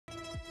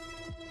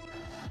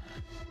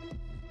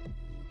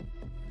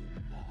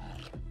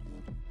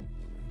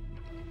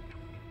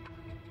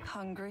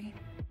Hungry?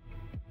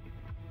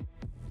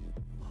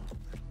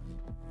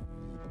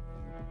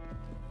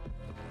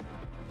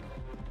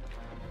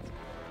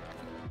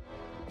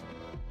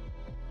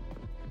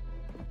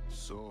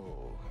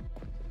 So,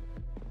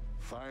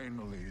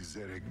 finally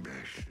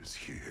Zerigbesh is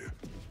here.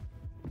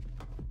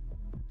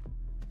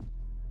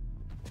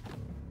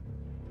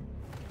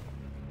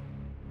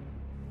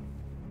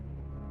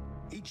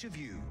 Each of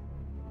you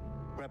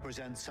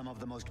represents some of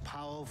the most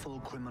powerful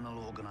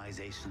criminal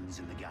organizations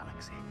in the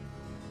galaxy.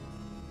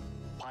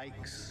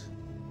 Pikes,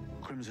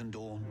 Crimson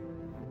Dawn,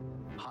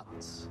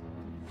 Huts.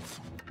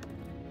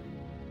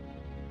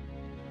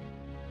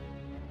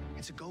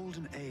 It's a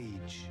golden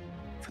age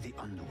for the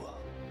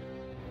underworld.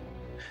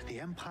 The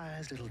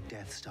Empire's little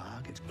Death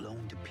Star gets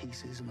blown to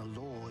pieces and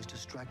the law is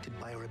distracted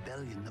by a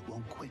rebellion that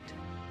won't quit.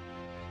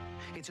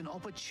 It's an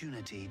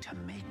opportunity to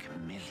make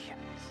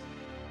millions.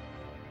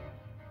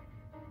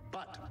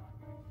 But,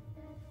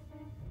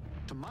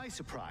 to my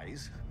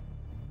surprise,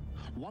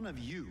 one of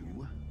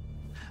you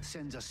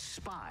sends a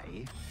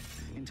spy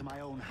into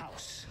my own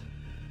house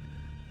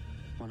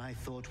when I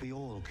thought we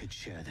all could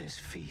share this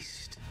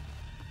feast.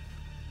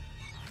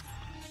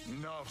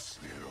 Enough,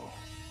 Spiro.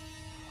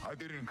 I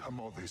didn't come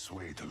all this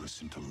way to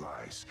listen to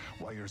lies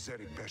while your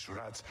Zerigbesh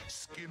rats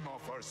skim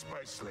off our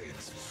spy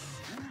slates.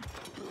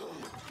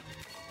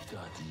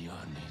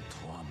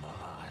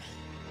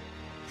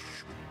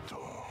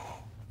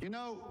 You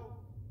know,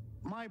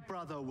 my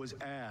brother was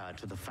heir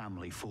to the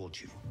family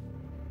fortune.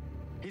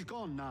 He's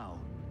gone now.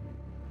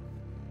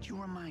 Do you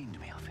remind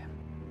me of him?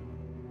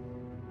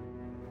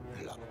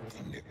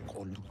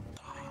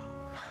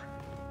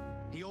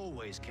 He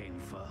always came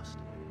first.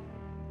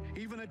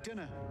 Even at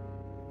dinner.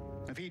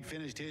 If he'd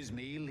finished his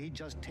meal, he'd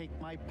just take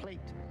my plate.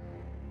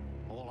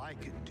 All I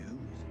could do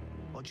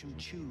is watch him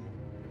chew.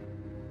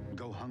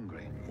 Go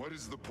hungry. What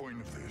is the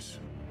point of this?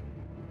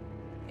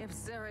 If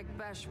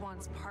Zerigbesh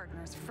wants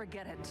partners,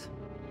 forget it.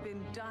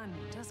 Been done.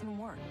 Doesn't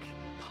work.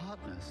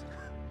 Partners?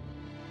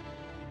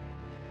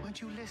 Weren't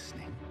you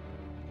listening?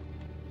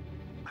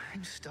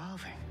 I'm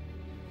starving.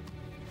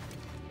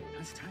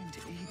 It's time to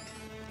eat.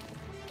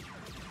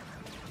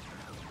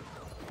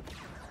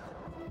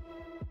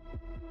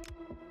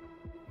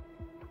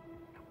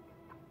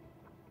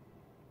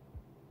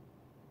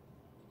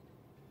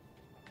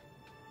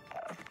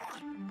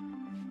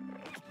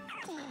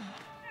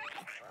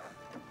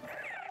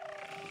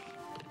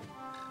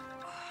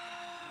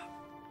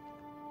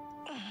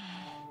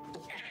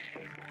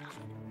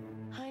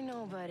 I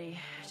know, buddy.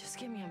 Just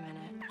give me a minute.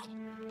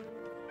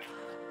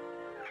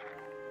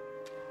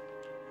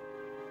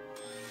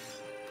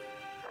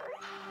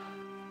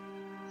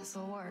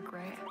 This'll work,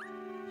 right?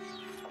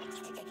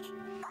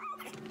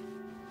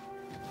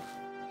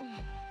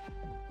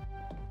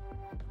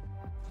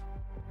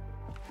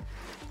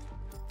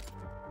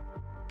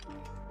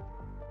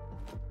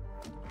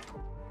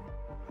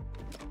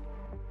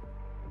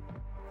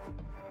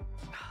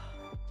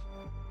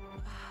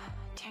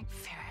 Tank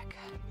Ferric.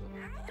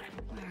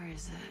 Where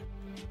is it?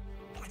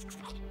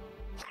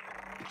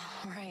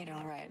 All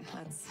right.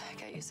 Let's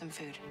get you some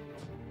food.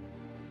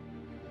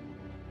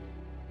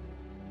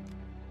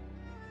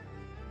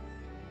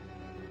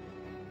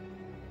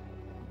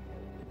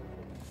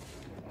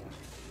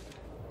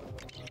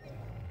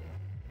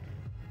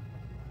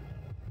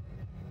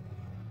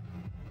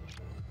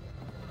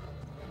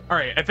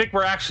 Alright, I think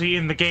we're actually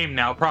in the game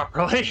now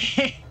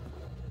properly.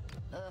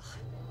 Ugh,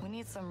 we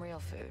need some real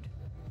food.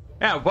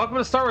 Yeah, welcome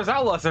to Star Wars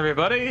Outlaws,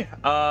 everybody.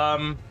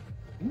 I've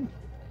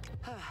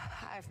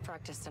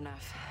practiced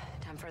enough.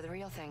 Time for the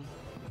real thing.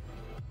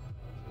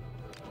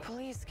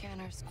 Police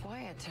scanner's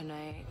quiet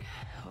tonight.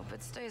 Hope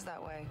it stays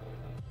that way.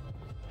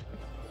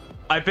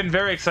 I've been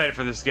very excited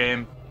for this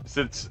game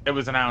since it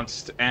was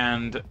announced,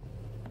 and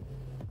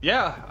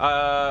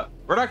yeah,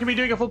 we're not gonna be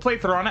doing a full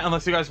playthrough on it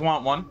unless you guys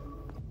want one.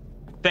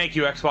 Thank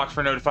you, Xbox,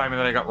 for notifying me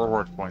that I got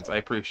rewards points. I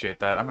appreciate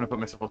that. I'm gonna put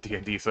myself on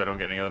D&D so I don't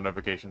get any other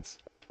notifications,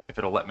 if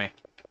it'll let me.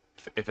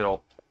 If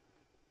it'll...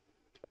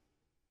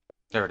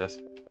 There it is.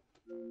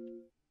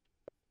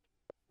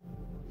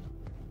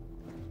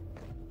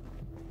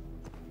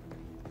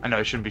 I know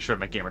I shouldn't be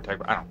showing my gamer tag,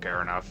 but I don't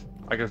care enough.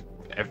 I guess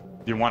if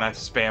you want to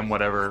spam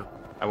whatever,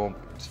 I won't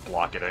just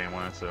block it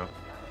anyway, so...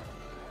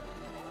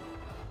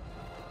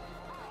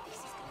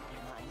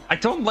 I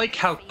don't like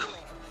how...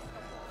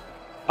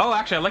 Oh,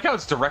 actually, I like how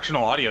it's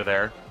directional audio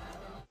there.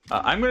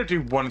 I'm gonna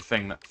do one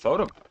thing.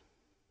 Photo mode.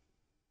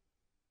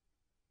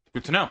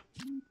 Good to know.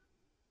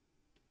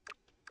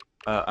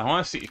 I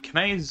want to see... Can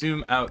I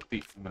zoom out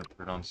the... I'm gonna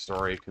put it on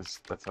story, because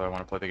that's how I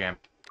want to play the game.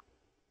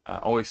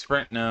 Always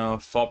sprint, no.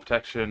 Fall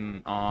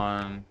protection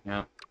on...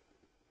 Yep.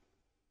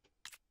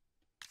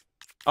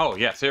 Oh,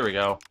 yes, here we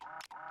go.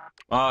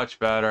 Much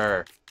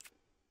better.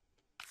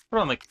 Put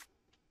on, like...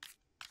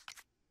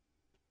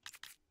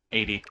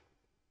 80.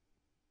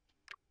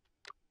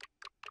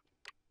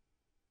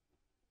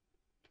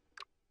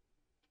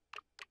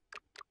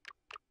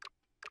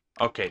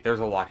 Okay, there's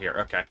a lot here.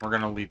 Okay, we're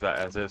gonna leave that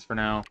as is for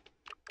now.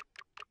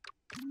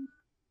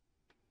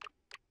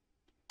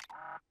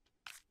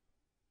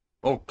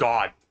 Oh,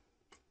 God.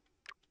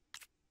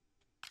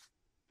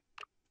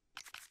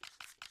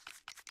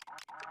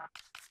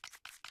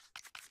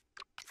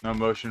 No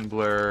motion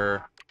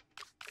blur.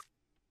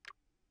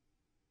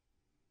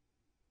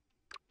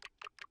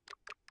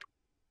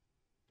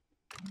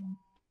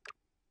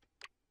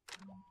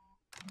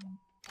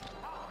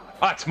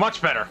 Oh, it's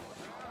much better.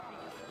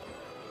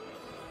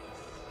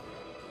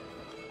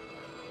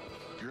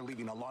 You're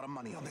leaving a lot of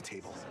money on the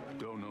table.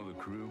 Don't know the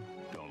crew,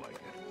 don't like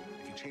it.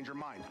 If you change your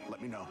mind,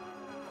 let me know.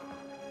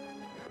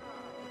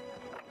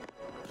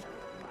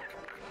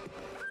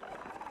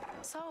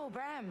 So,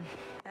 Bram,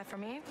 that for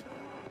me?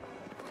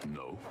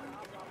 No.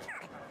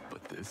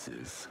 But this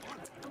is.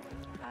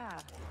 Ah,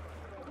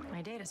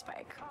 my data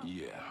spike.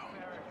 Yeah.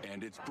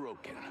 And it's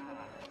broken.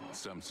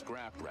 Some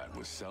scrap rat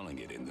was selling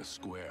it in the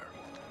square.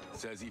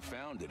 Says he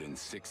found it in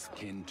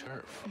sixth-kin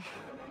turf.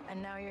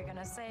 And now you're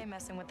gonna say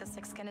messing with the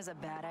sixth-kin is a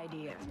bad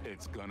idea.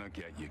 It's gonna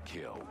get you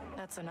killed.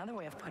 That's another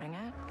way of putting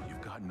it.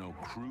 You've got no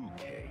crew,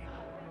 Kay.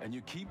 And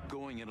you keep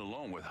going it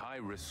alone with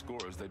high-risk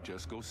scores that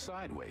just go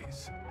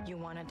sideways. You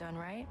want it done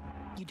right?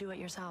 You do it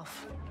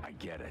yourself. I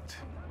get it.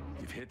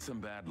 You've hit some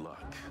bad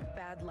luck.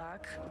 Bad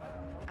luck?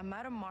 I'm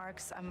out of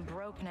marks, I'm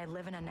broke, and I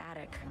live in an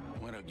attic.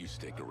 Why don't you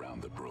stick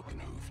around the Broken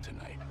Hoof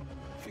tonight?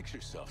 Fix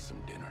yourself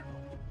some dinner.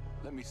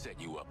 Let me set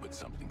you up with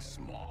something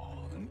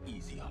small, an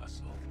easy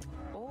hustle.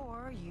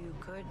 Or you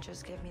could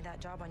just give me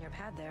that job on your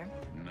pad there.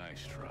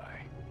 Nice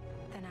try.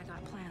 Then I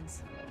got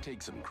plans.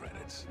 Take some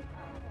credits.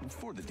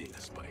 For the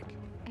data spike.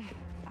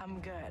 I'm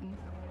good.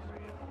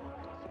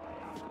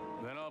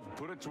 Then I'll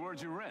put it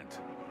towards your rent.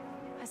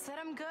 I said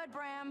I'm good,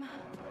 Bram.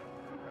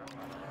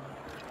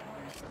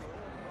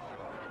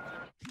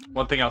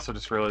 One thing else I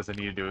just realized I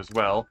need to do as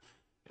well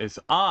is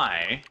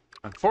I,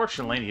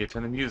 unfortunately, need to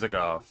turn the music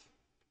off.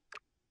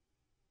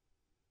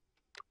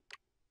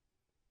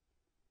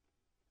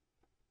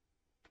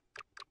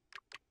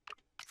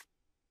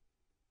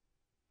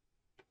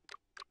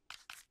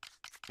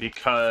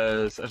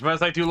 Because as much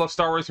as I do love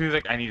Star Wars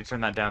music, I need to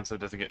turn that down so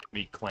it doesn't get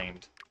me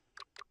claimed.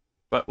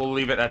 But we'll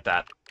leave it at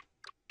that.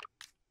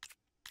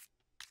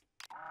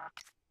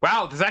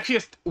 Wow, there's actually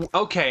a...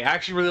 Okay, I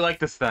actually really like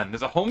this then.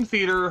 There's a home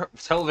theater,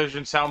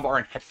 television, soundbar,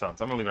 and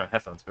headphones. I'm gonna leave it on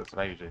headphones because that's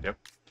what I usually do.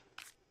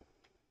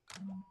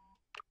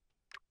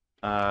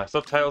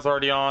 Subtitles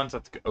already on, so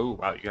that's good. Oh,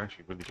 wow, you can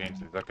actually really change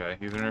these. Okay,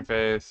 user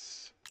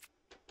interface.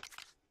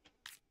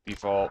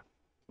 Default.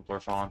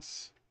 Blur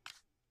fonts.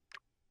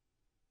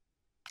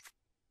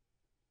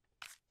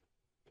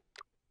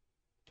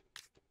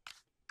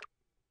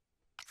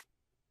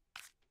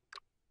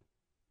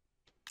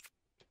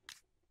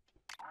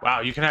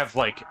 Wow, you can have,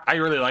 like... I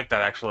really like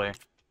that, actually.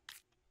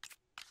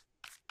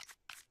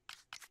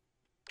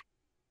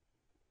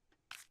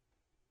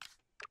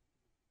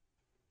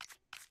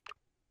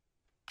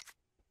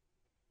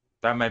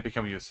 That might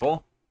become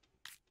useful.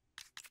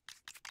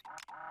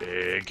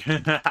 Big.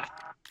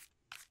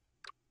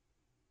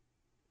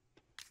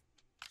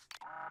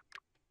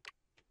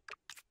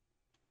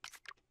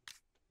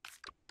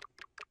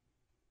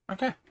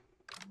 Okay.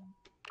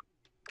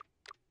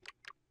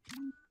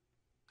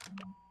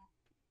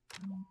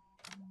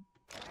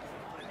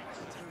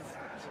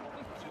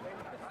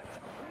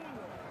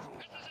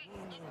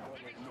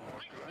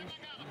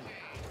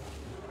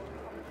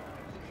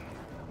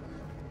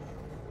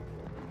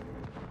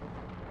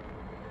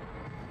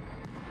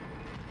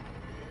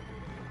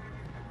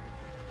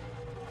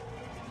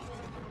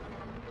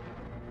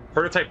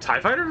 Prototype TIE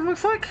fighter, it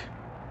looks like?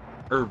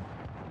 Or...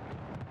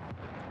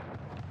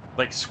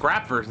 like,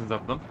 scrap versions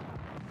of them.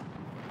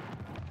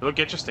 They look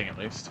interesting, at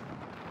least.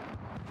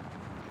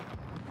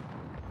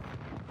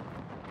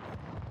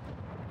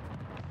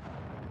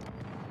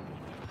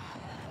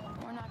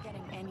 We're not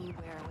getting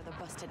anywhere with a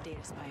busted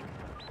data spike.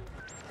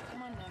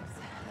 Come on, Nex.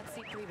 Let's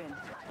see Preben.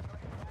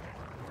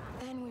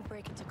 Then we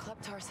break into Club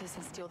Tarsus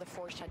and steal the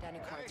forged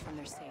identity cards from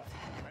their safe.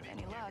 With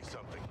any luck,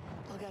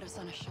 they'll get us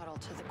on a shuttle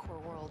to the core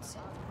worlds.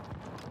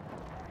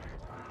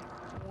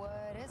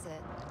 What is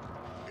it?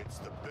 It's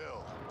the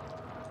bill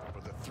for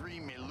the 3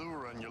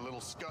 Miluran your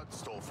little scud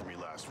stole from me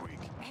last week.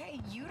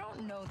 Hey, you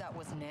don't know that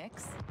was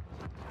Nix?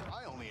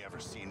 I only ever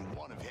seen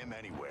one of him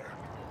anywhere.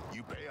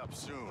 You pay up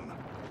soon,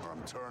 or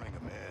I'm turning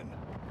him in.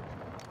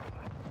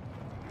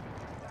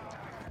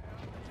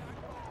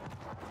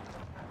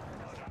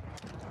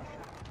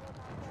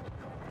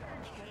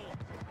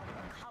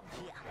 Come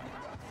here.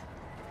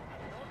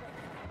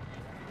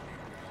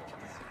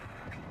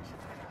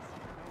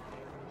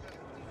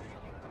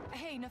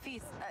 Hey,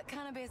 Nafis,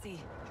 kinda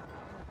busy.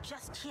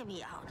 Just hear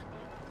me out.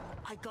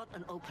 I got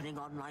an opening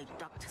on my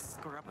duct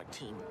scrubber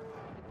team.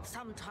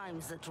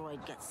 Sometimes the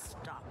droid gets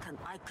stuck, and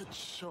I could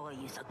sure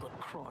use a good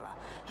crawler.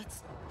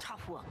 It's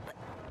tough work, but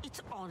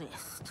it's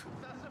honest.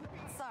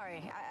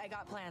 Sorry, I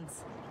got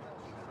plans.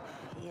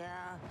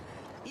 Yeah,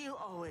 you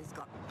always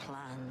got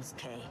plans,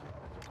 Kay.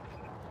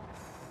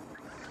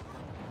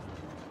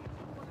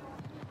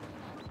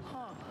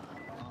 Huh.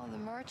 All the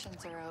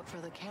merchants are out for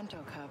the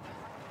Kanto Cup.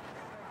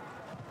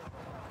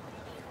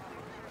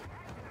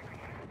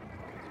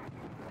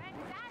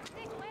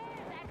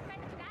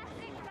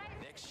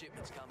 Next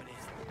shipment's coming in.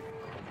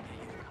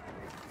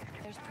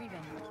 There's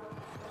Preben.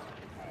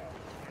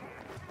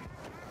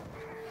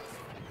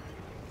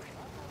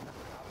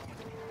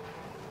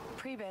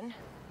 Preben.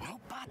 No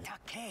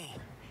patake.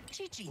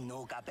 Chichi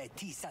no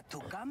gabetisa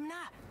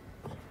tukamna.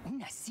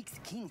 Una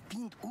 16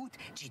 pint ut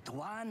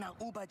jituana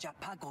uba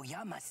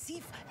japagoyama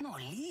sif no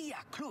lia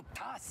club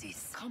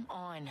tasis. Come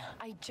on.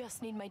 I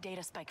just need my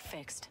data spike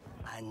fixed.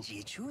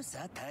 Anji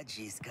chusa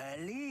tajis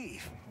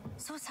kalif.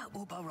 Susa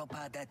uba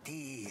ropada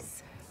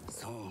tis.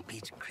 Zoom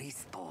pitch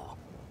crispo.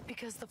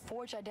 Because the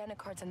forged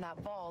identicards in that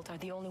vault are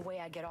the only way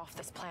I get off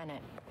this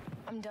planet.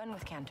 I'm done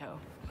with Kanto.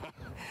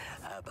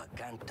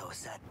 Abakanto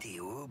sati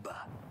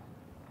uba.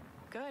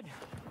 Good.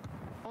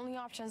 Only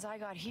options I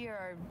got here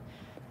are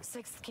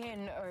sixth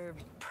kin or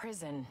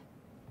prison.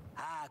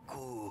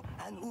 Aku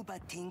an uba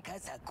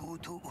tinkas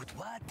akutu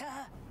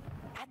utwata.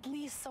 At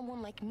least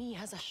someone like me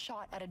has a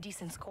shot at a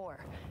decent score.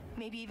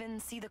 Maybe even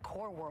see the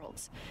core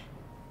worlds.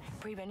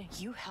 Preben,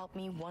 you help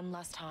me one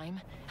last time,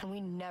 and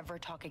we never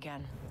talk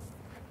again.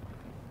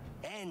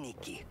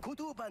 Eniki,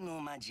 kutuba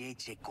numa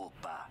jeche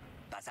kopa.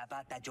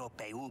 Pasabata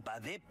jope uba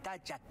vipta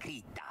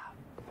jakrita.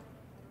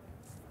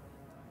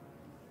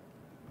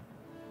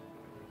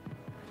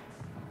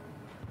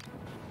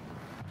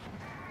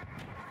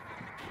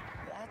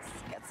 Let's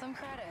get some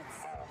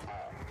credits.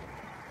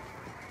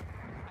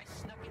 I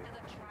snuck into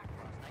the track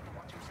last night to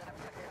watch him set up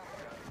the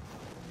helicopter.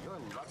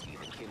 You're lucky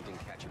the kid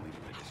didn't catch him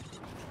leaving the district.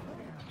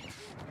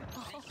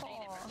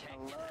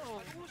 Hello.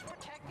 But who's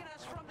protecting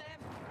us from them?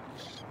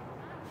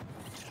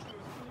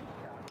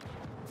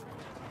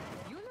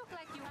 You look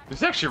like you have...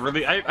 It's actually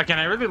really,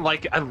 I really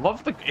like it. I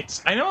love the,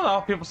 I know a lot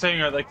of people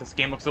saying like this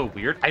game looks so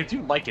weird. I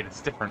do like it,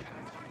 it's different.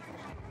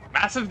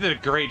 Massive did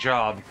a great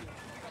job.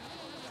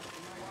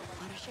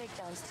 No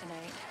shakedowns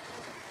tonight.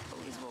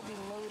 These will be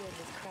loaded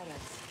with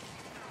credits.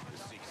 The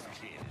 16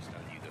 has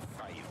done you the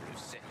favor of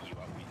setting you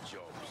up with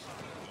jobs.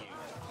 You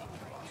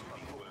must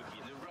be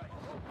working the right.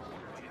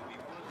 You'll be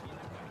working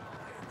the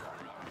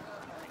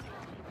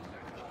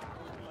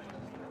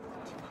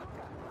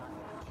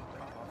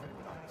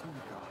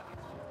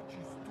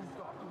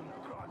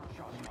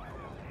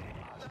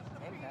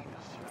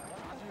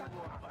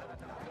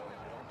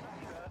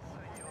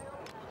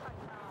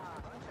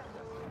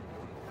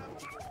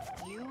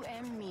You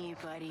and me,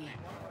 buddy.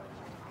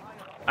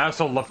 I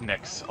also love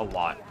Nyx a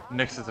lot.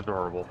 Nyx is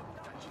adorable.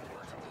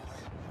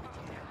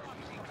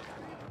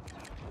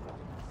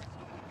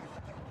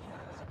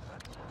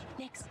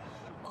 Nyx,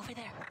 over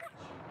there.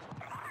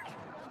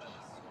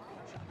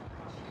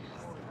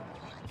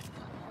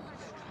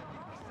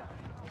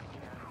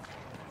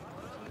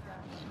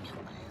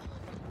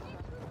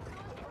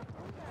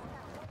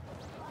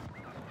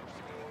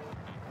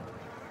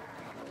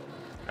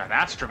 Got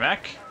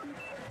Astromech.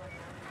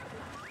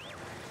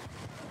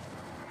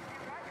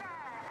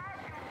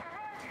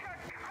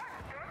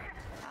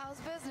 How's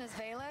business,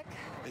 Valek?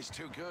 It's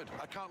too good.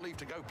 I can't leave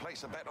to go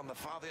place a bet on the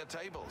farthier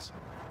tables.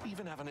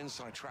 Even have an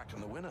inside track on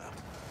the winner.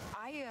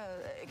 I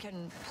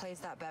can place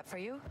that bet for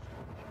you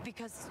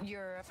because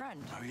you're a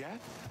friend. Oh yeah?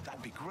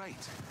 That'd be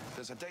great.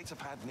 There's a data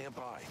pad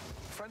nearby.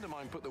 A friend of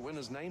mine put the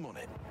winner's name on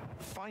it.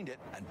 Find it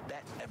and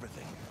bet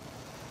everything.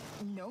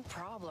 No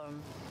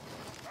problem.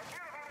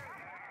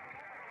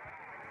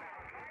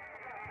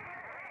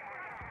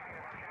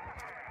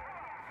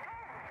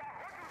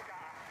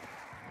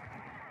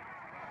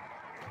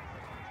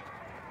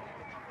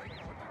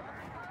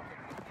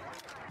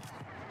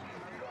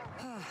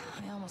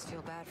 I almost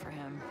feel bad for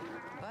him,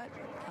 but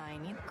I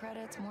need the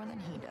credits more than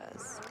he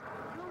does.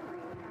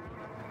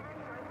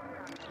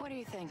 What do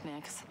you think,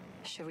 Nyx?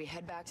 Should we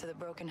head back to the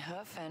Broken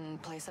Hoof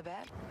and place a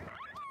bet?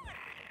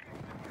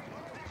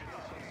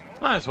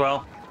 Might as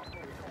well.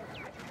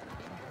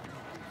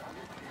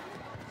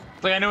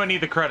 It's like I know I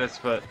need the credits,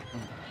 but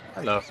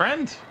hello,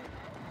 friend.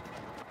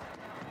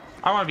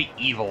 I want to be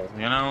evil,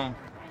 you know?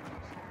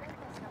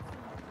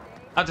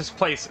 I'll just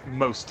place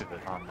most of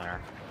it on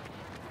there.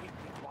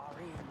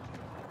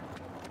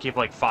 Keep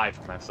like 5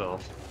 for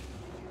myself.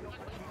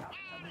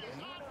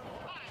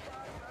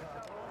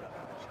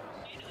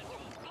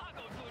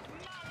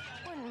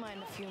 Wouldn't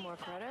mind a few more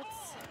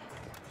credits.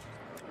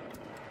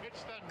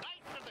 It's the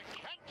night of the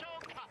Kanto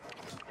Cup.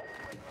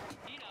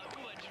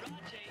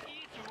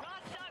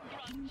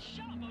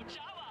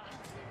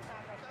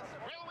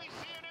 Will we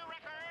see a new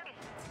record?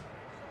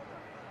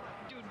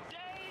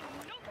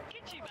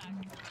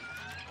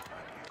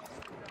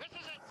 This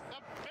is it,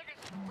 the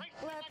biggest race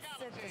in the Let's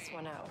sit galaxy. this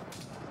one out.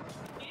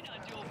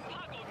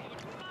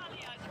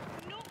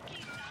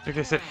 I think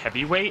they said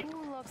heavyweight?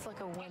 Who looks like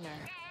a winner?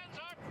 Hands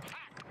are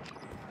packed.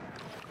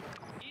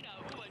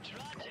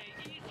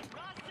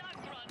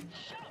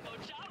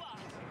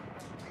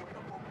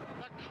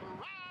 The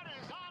crowd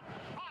is on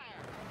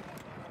fire.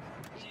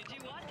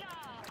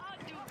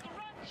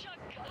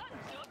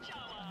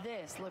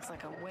 This looks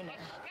like a winner.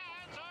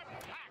 Stands are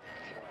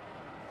packed.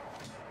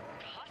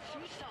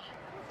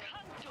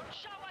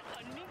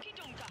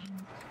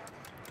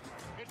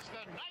 It's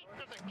the night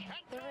of the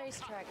Kanto The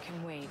racetrack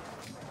can wait.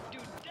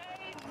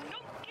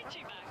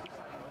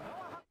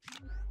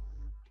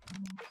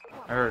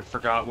 I already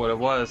forgot what it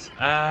was.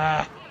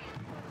 Ah.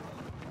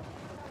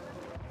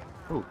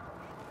 Ooh.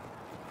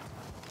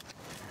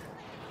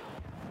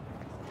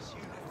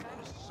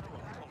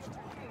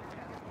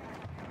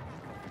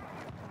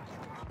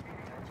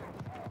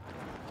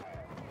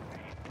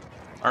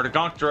 Or the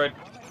gonk droid.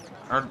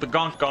 Or the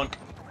gonk gonk.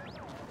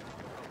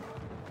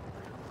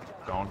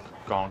 Gonk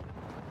gonk.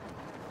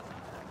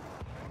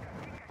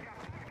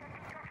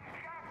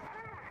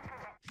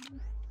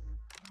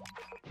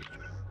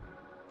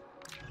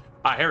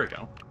 Ah, here we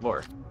go.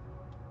 Lord.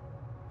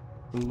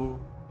 Lord.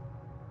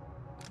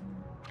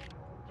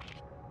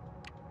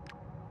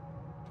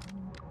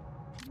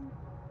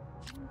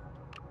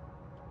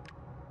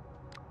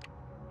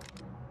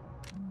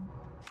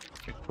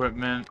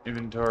 Equipment,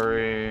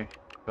 inventory,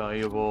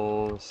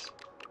 valuables.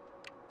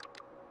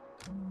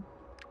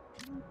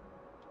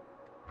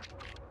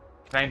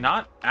 Can I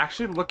not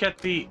actually look at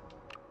the...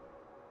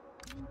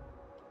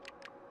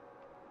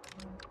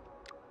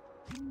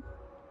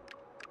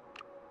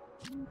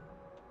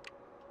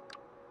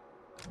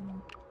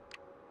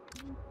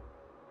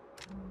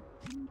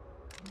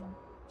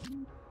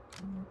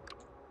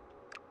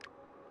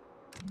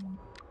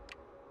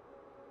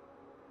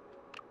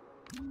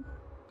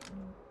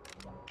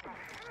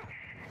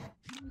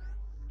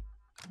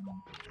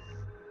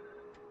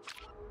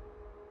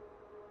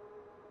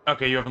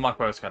 Okay, you have unlocked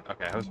bonus cut.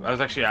 Okay, I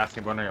was actually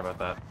wondering about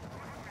that.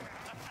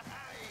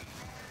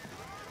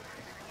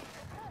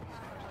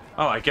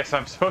 Oh, I guess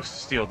I'm supposed to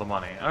steal the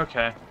money.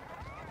 Okay.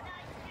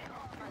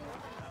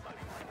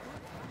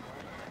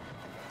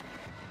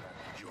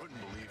 You wouldn't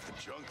believe the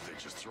junk they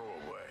just throw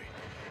away.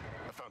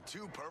 I found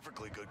 2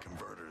 perfectly good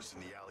converters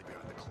in the alley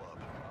behind the club.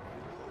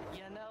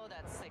 You know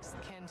that's sixth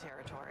kin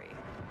territory.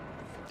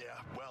 Yeah,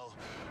 well,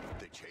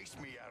 they chased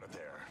me out of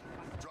there.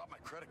 Dropped my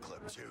credit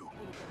clip, too.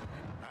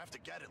 I have to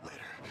get it later.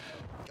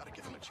 Gotta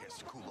give him a chance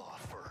to cool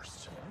off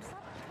first.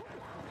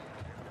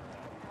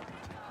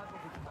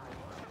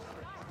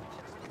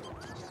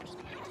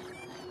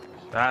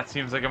 That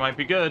seems like it might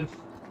be good.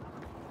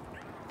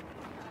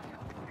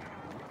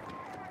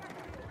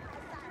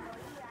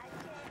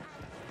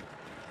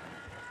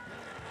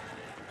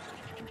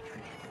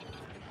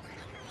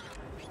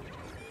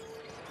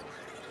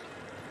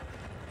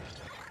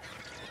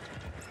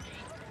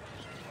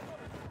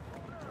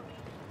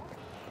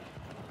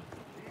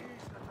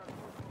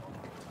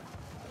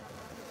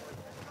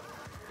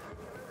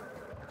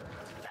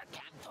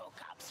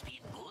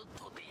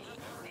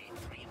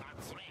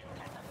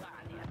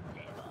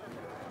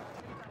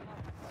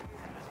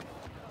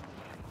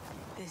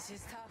 This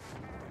is tough.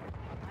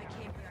 I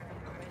came here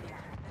already,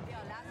 and they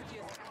are last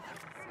year's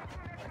champions.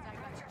 But I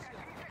got you too.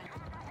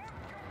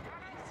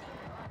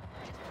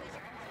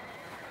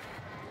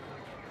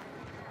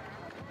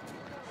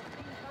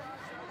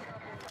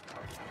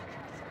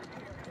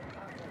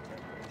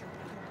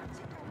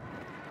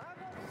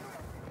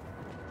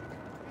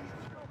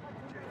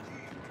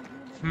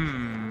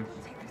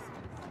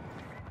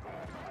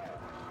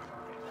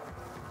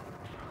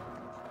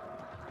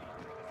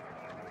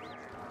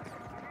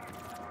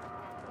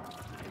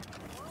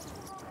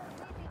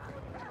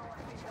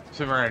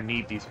 So we're gonna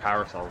need these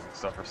power cells and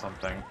stuff or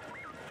something.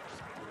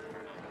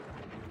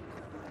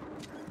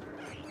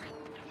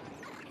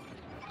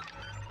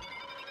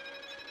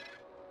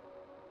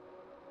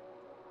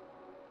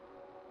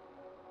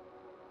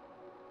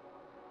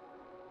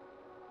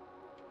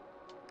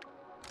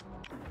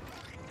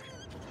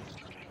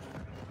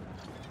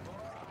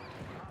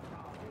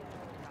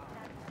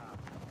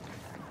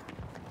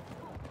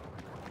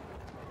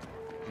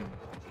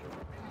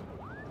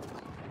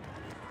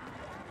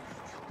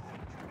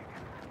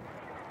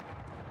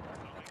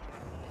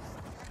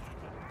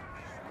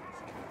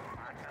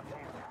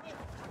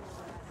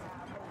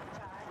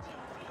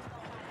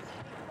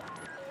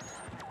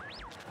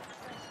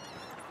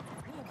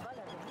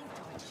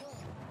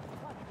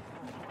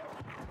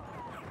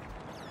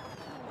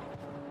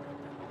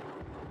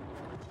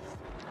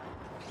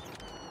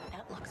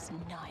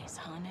 Nice,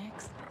 huh,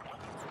 Nix?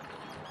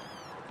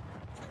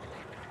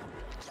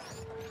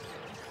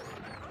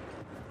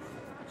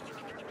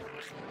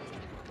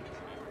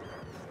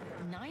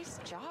 Nice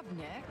job,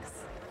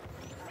 Nix.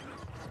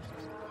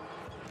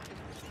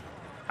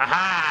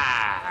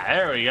 Aha!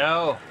 There we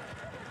go.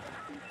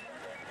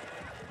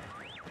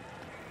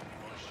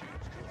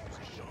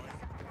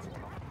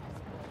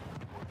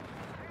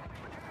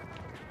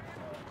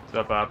 What's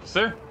up,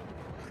 officer?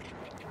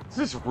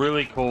 This is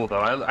really cool, though.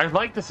 I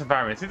like this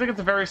environment. It seems like it's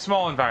a very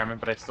small environment,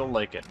 but I still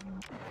like it.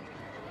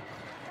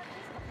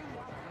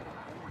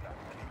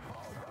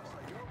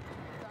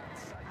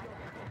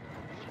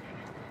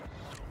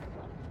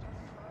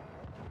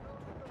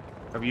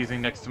 I'm using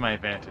Nix to my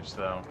advantage,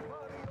 though.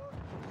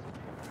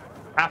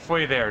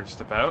 Halfway there, just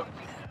about.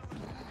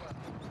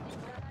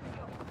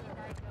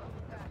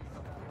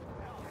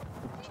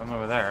 Some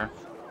over there.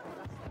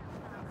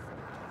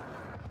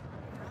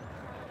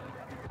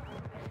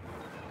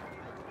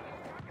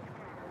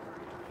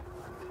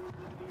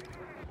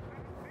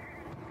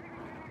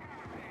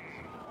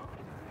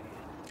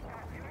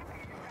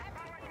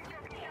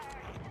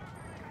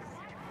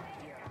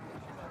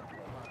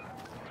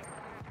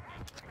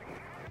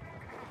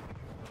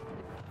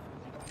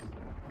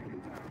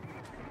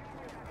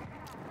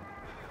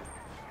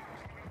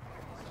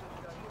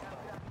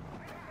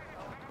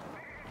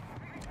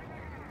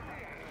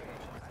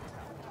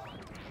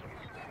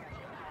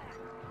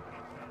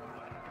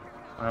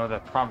 I know what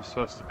that prompt's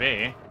supposed to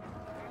be.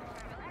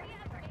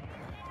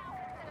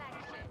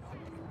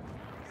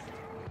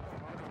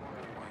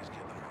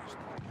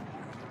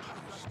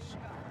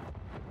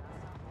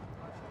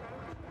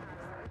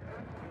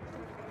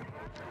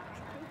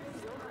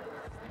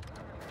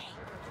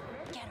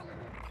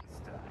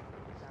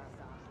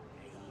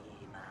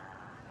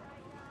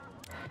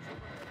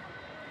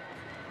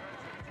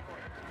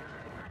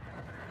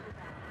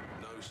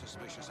 No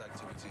suspicious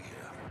activity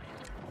here.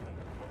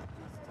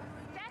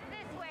 That's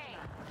this way.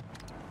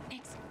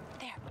 Nix,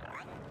 there.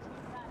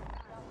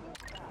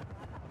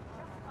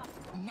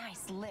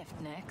 Nice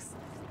lift, Nix.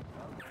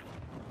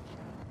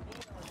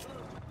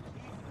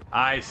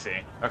 I see.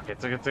 Okay,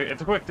 it's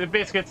a quick.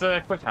 Basically, it's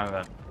a quick time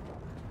event.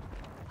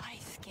 I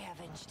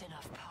scavenged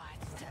enough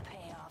parts to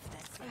pay off the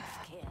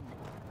skin.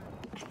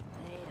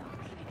 They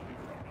don't care.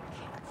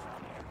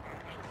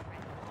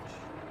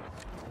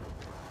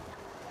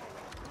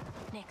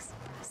 Nix,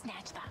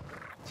 snatch that.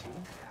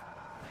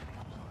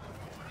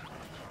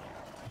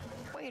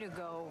 Way to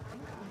go.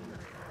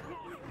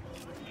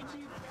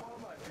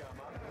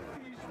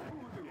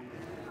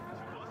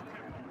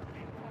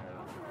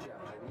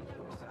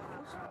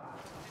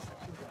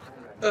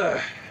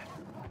 Ugh.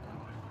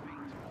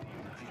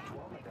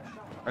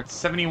 That's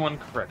 71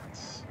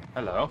 credits.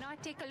 Hello. Now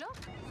take a look.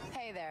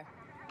 Hey there.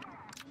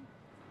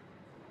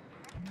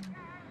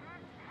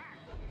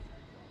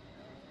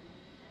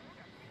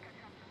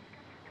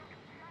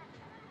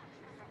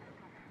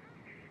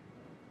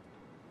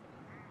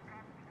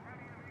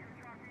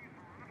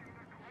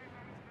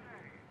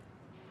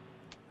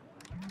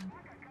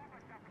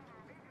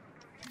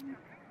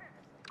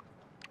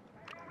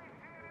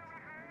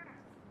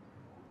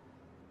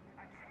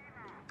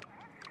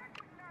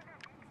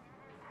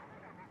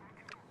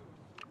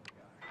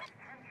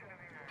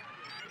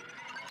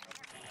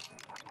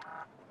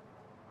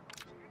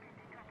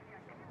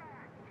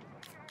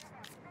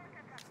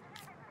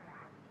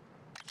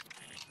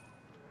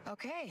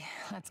 Okay,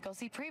 let's go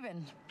see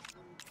Preben.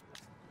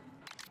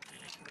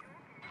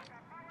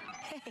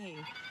 Hey,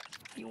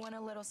 you want a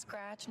little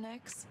scratch,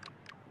 Nix?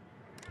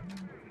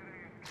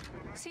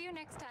 See you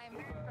next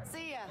time.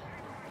 See ya.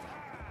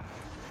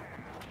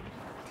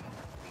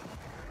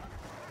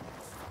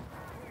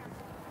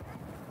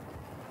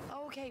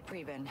 Okay,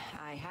 Preben,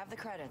 I have the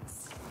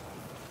credits.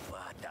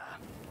 Vada.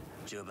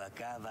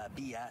 Chubacava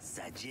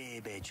biasa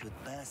jebe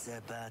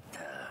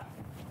chutpasapata.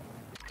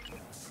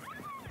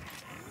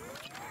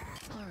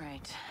 All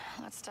right,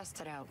 let's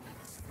test it out.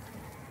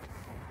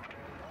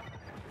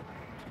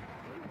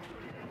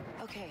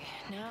 Okay,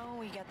 now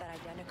we get that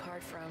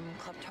identicard from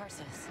Club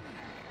Tarsus.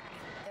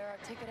 They're our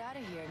ticket out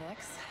of here,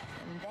 Nix.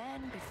 And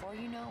then, before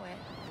you know it,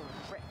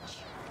 we're rich.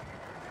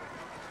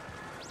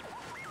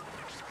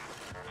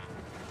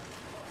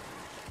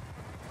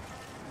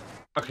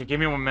 Okay, give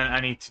me 1 minute.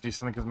 I need to do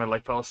something because my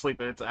leg fell asleep.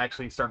 It's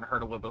actually starting to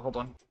hurt a little bit. Hold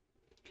on.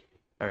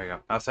 There we go.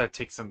 I also had to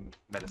take some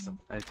medicine.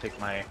 I had to take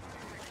my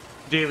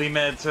daily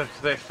meds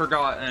if I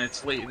forgot and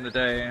it's late in the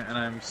day and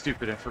I'm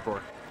stupid and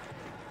forgot.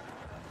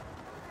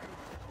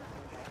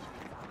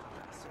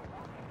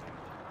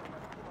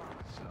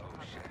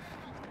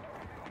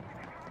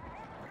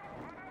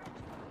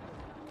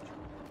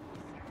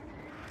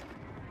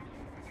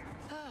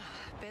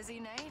 Busy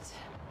night?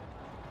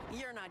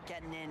 You're not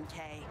getting in,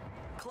 Kay.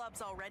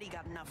 Club's already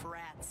got enough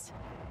rats.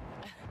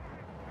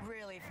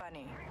 Really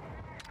funny.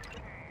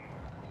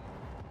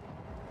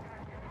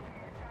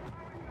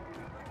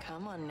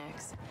 Come on,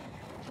 Nix.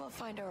 We'll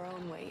find our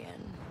own way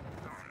in.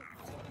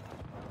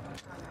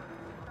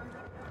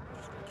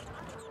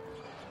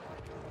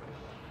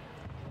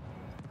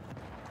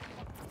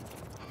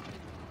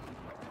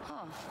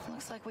 Huh,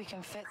 looks like we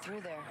can fit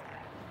through there.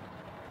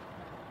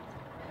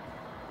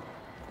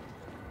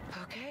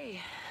 Okay,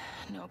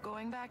 no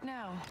going back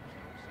now.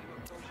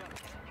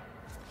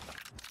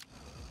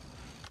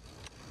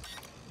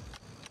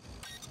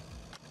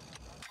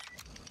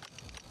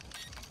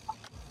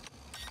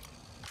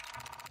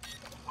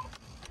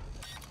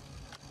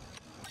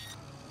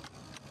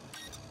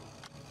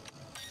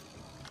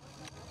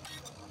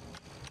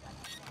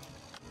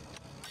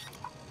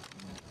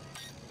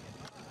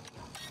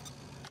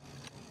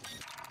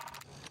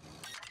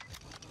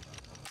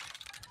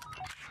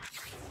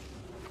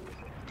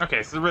 Okay,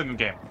 it's the rhythm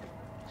game.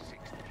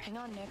 Hang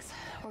on, Nix.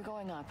 We're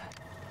going up.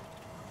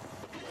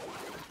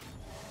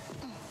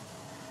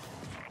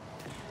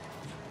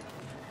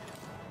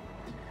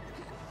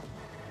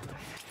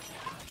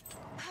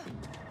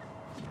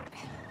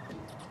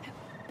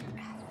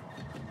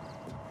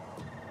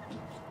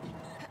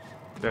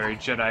 Very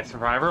Jedi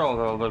Survivor,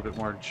 although a little bit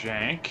more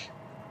jank.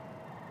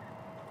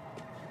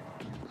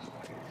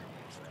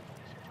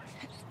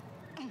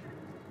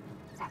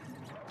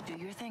 Do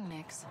your thing,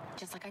 Nix.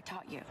 Just like I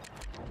taught you.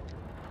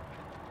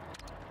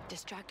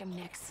 Distract him,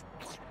 Nix.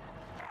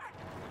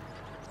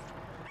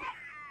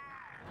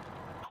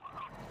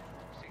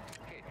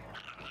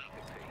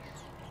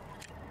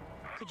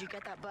 Could you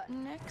get that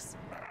button, Nix?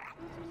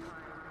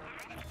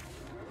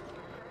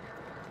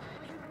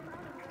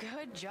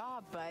 Good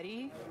job,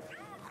 buddy.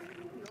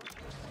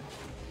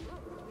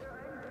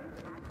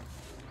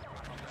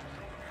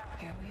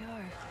 Here we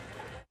are.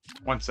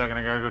 1 second,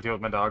 I gotta go deal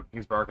with my dog.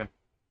 He's barking.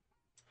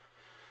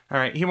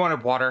 Alright, he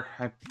wanted water.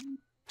 I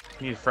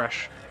need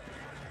fresh.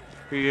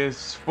 He is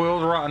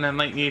spoiled rotten and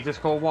might need this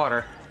cold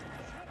water.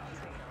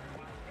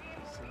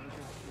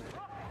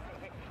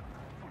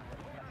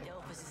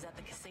 Delphus is at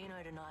the casino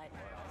tonight.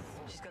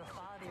 She's got a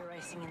father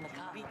racing in the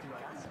car. You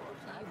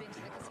been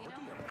to the casino?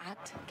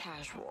 At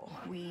Casual.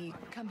 We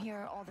come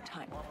here all the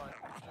time.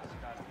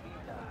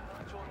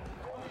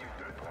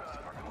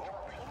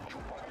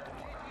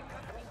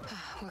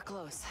 We're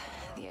close.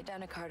 The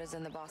identicard is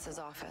in the boss's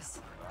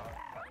office.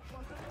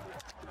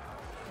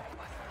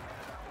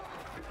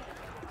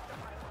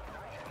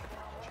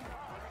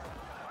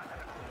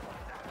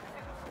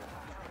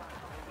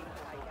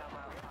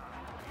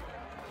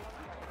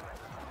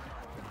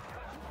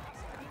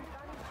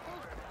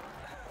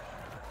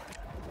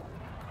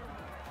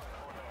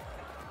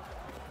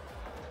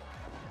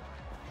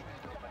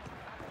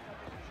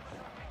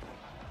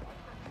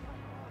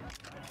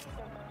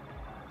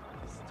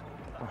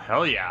 Oh,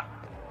 hell yeah.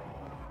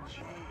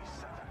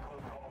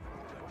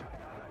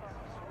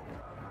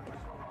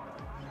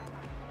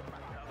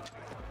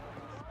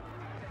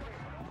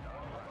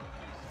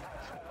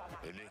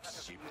 The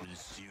next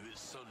shipment's due at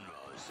sunrise.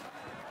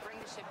 Bring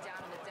the ship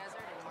down in the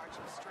desert and march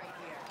him straight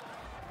here.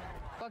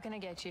 What can I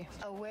get you?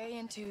 Away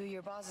into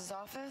your boss's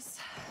office?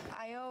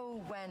 I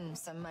owe Wen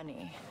some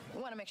money.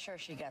 Want to make sure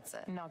she gets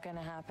it. Not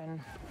gonna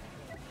happen.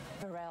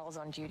 Varel's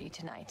on duty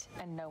tonight,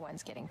 and no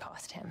one's getting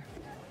past him.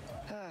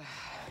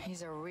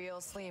 He's a real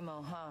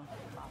sleemo, huh?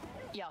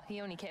 Yeah,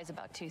 he only cares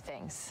about two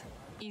things.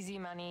 Easy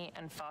money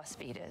and fast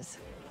speeders.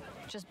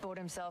 Just bought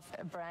himself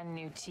a brand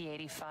new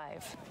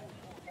T-85.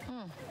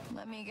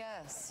 Let me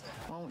guess.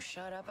 Won't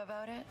shut up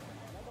about it?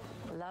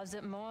 Loves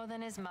it more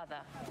than his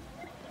mother.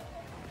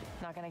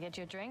 Not gonna get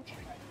you a drink?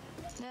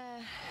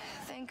 Nah,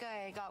 think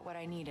I got what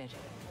I needed.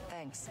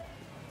 Thanks.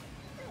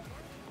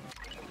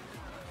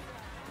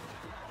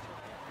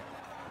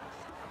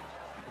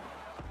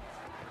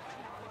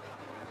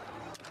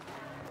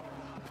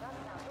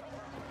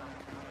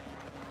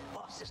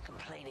 Boss is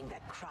complaining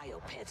that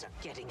cryopeds are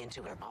getting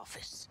into her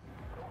office.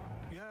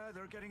 Yeah,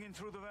 they're getting in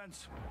through the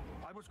vents.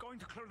 I was going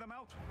to clear them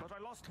out, but I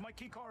lost my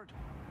key card.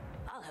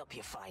 I'll help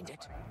you find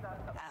it.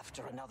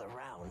 After another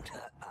round.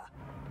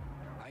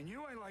 I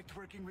knew I liked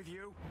working with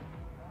you.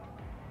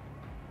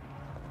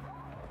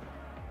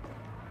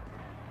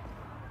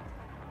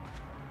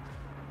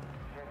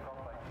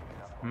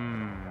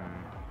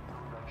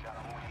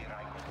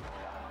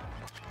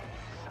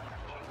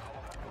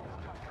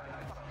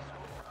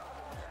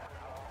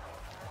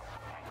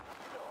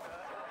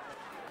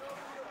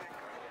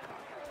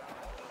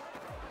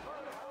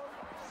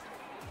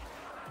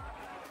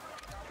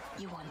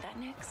 You want that,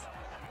 Nix?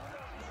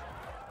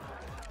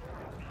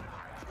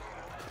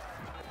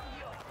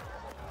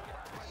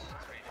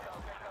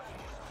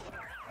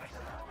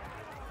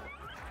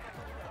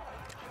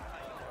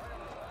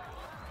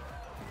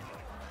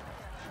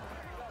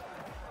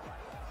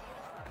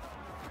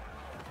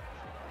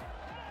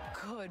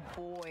 Good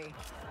boy.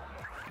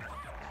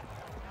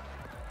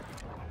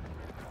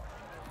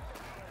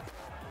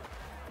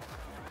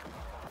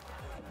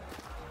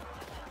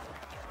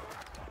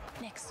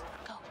 Nix,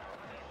 go.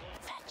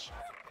 Fetch.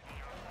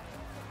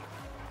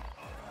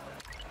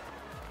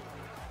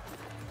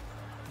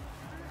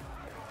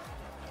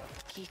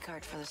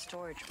 Keycard for the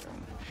storage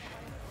room.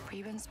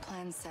 Preben's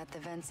plan said the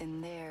vents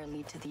in there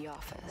lead to the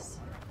office.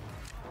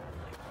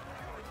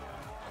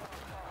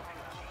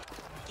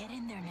 Get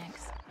in there,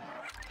 Nix.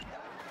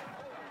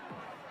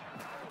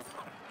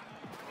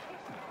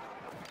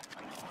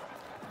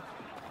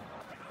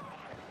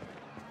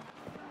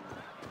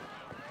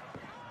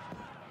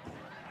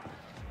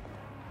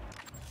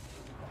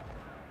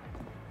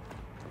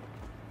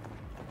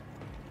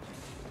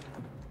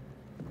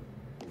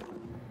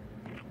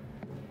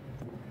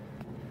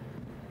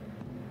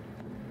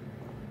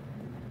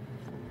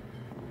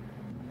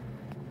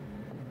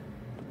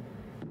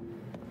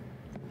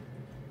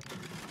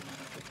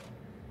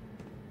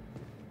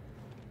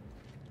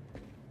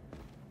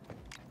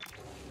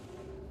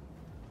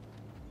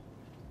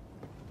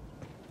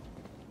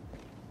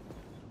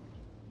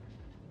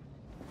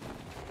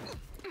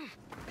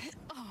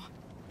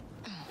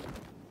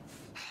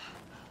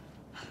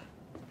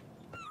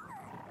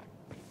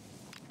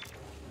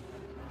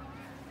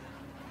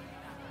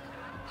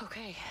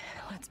 Okay,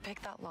 let's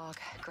pick that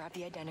lock, grab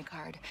the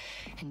identicard,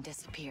 and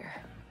disappear.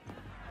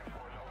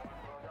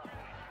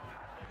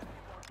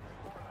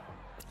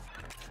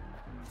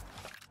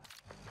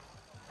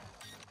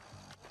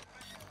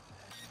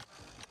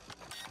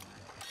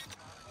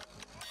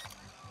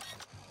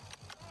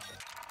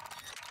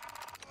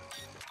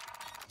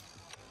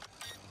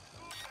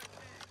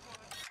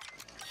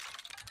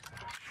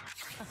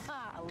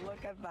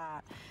 Look at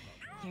that.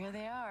 Here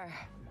they are.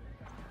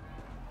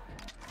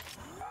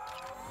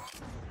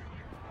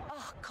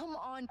 Oh, come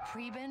on,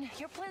 Preben.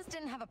 Your plans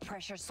didn't have a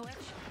pressure switch.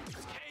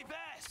 Hey,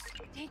 Bess!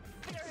 Take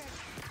Derek.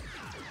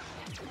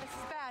 This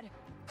is bad.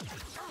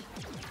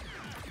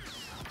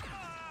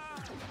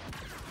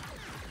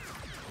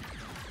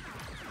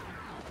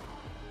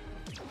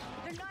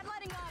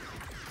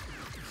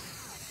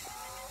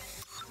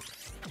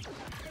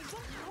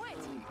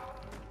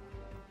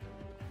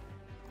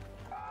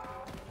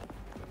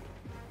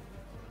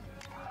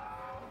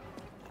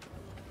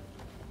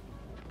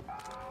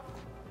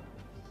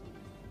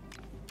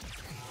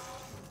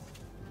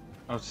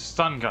 Oh, it's a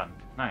stun gun.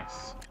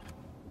 Nice.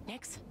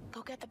 Nix,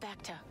 go get the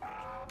Bacta.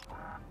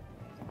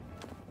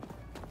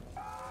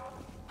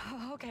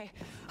 Okay,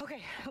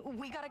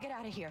 we gotta get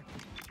out of here.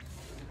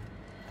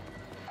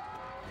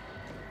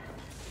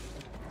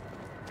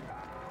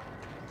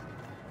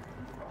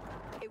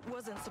 It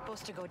wasn't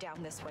supposed to go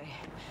down this way.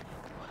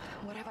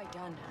 What have I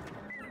done?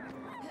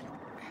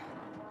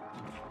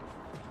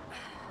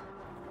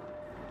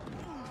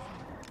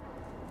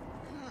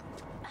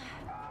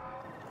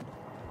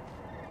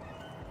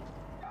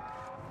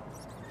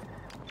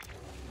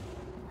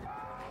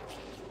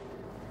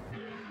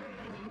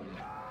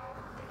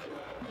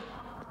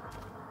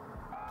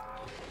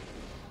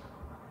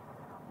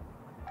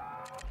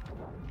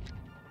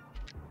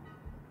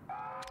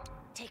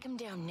 Take him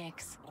down,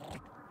 Nix.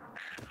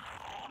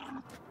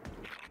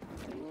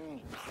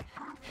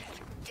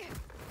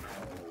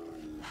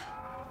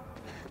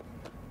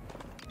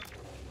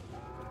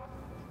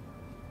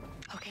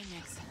 Okay,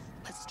 Nix.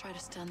 Let's try to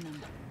stun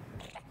them.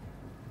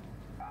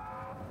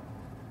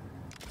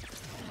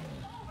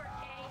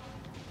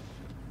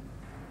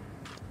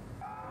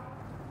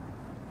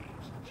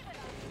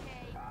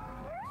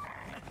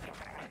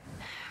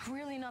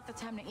 Really not the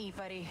time to eat,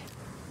 buddy.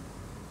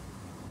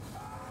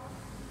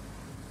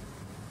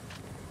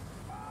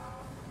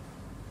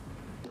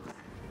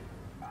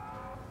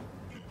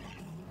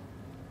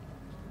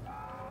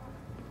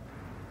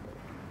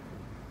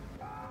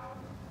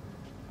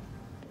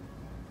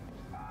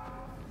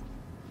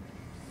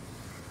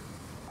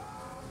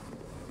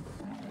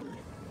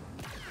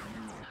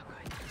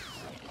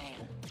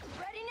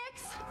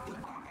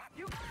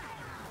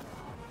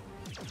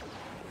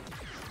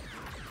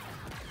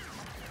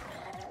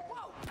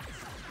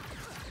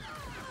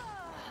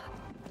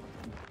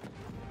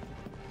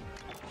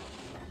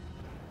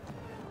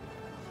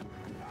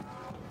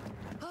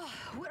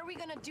 What are we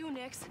gonna do,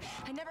 Nix?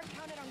 I never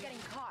counted on getting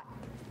caught.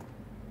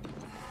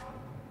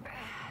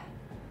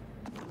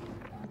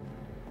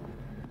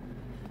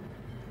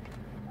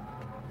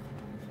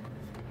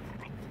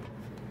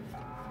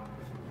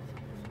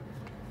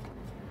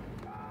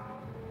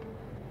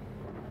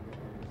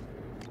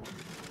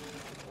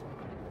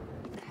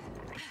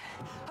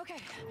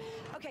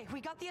 Okay,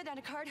 we got the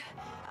identicard.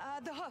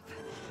 The hoof.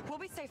 We'll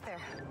be safe there.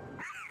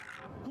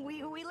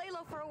 We lay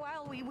low for a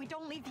while. We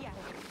don't leave the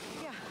attic.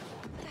 Yeah.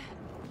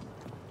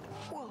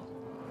 Whoa.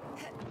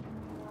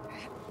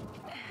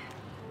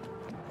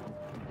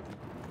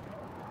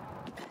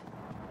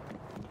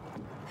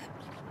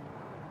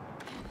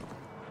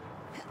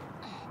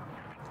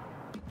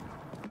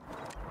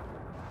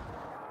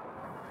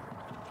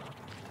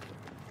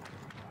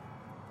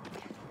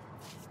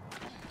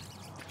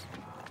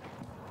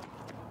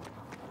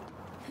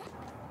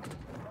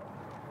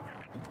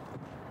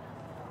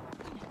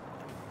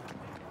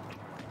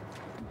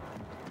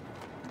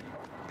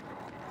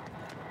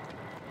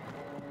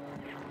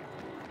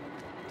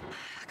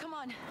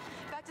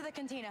 Back to the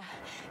cantina.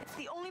 It's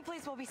the only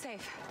place we'll be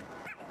safe.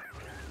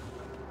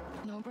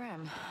 No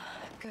Bram.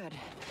 Good.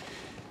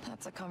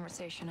 That's a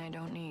conversation I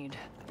don't need.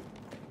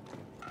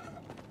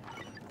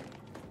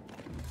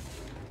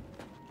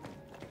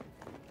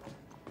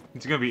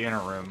 It's gonna be in a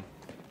room.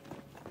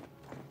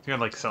 It's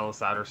gonna like sell us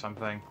that or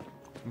something.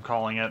 I'm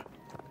calling it.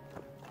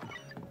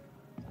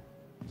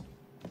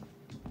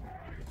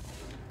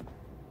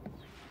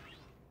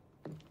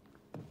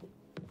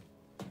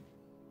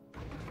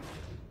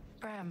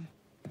 Bram,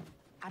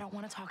 I don't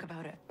want to talk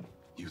about it.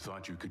 You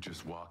thought you could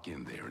just walk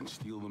in there and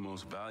steal the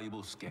most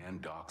valuable scan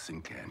docs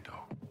in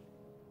Kanto.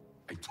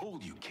 I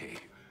told you, Kay.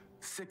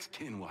 6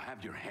 kin will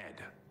have your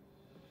head.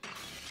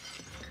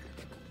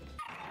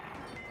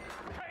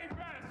 Hey,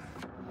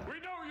 Beth! We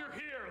know you're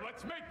here.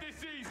 Let's make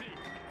this easy.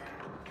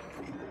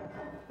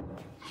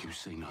 You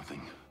say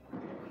nothing.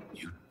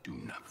 You do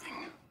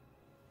nothing.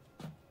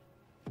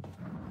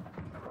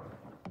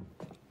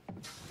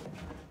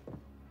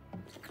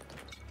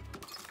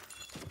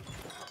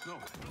 No.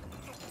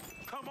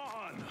 Come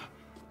on!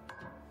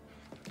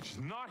 She's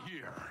not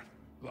here.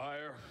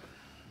 Liar.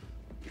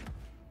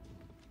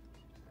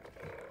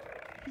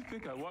 You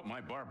think I want my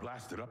bar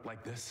blasted up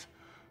like this?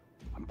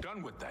 I'm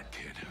done with that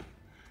kid.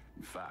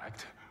 In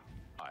fact,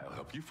 I'll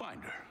help you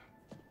find her.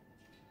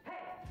 Hey,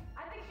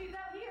 I think she's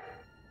out here.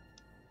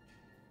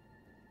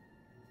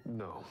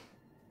 No.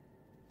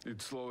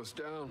 You'd slow us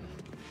down.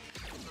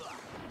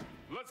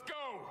 Let's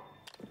go!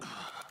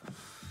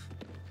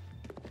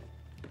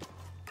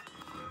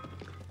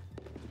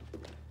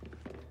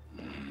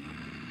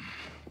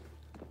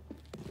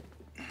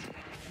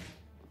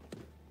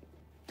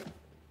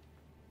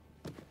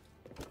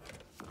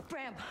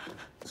 Bram!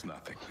 It's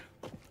nothing.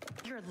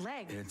 Your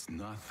leg. It's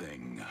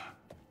nothing.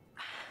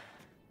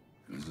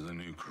 This is a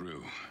new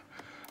crew.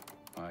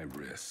 I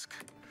risk.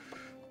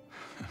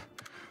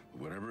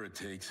 Whatever it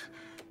takes,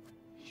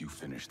 you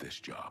finish this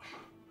job.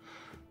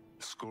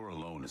 The score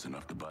alone is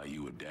enough to buy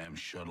you a damn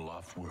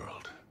shuttle-off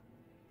world.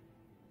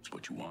 It's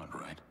what you want,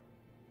 right?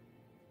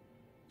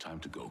 Time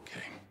to go,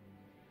 King.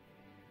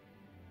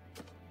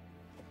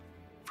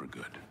 For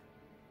good.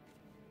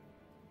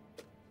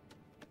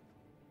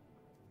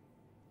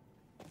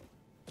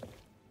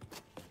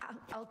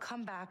 I'll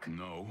come back.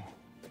 No.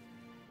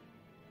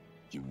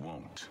 You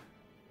won't.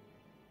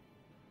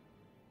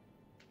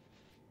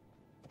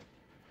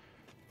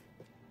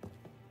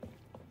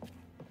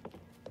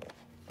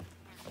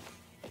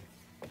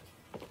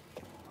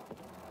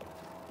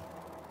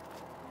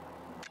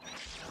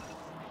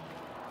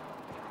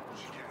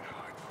 She can't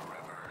hide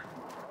forever.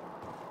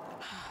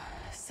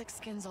 Six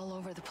skins all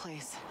over the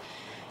place.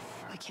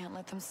 We can't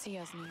let them see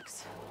us,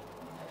 Nukes.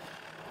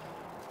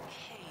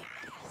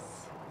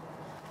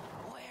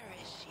 Where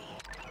is she?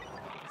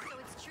 So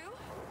it's true?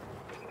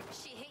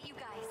 She hit you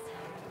guys.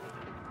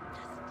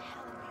 Just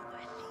tell me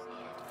where she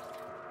is.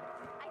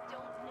 I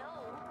don't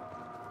know.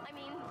 I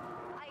mean,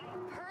 I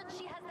heard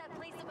she has that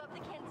place above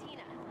the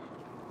cantina.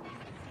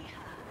 See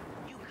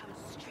her. You come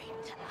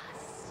straight to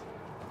us.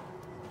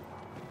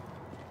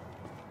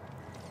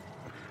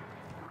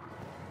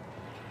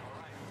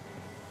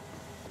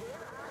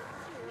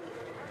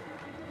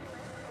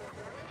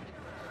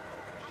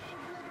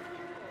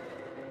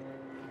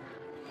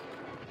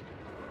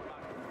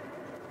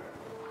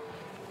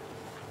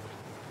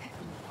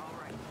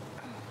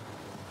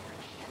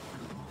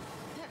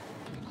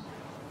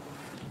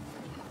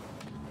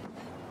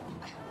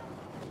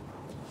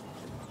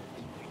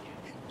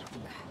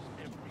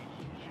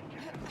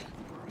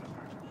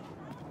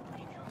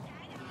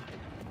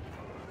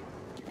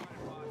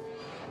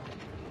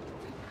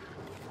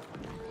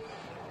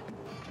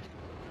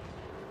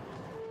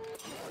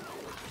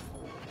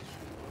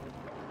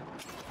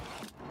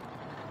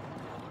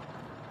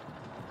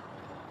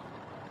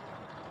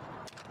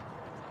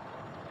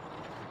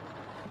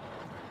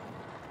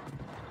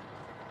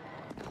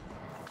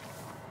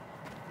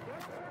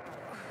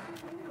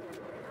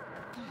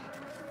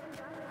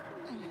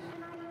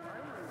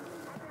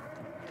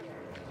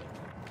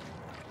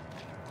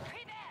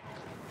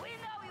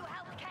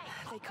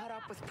 They caught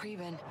up with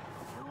Preben.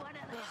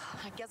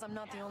 I guess I'm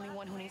not the only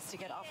one who needs to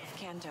get off of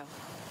Kanto.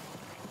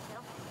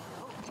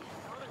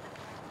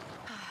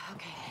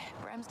 Okay,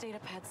 Bram's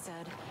datapad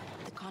said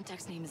the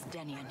contact's name is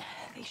Denian.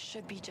 They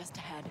should be just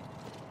ahead.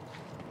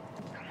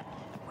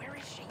 Where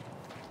is she?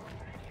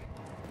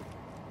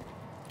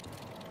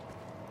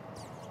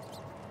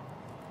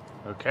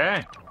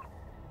 Okay.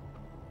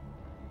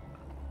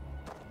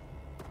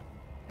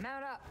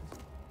 Mount up.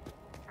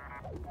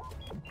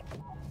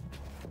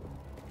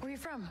 Where are you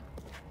from?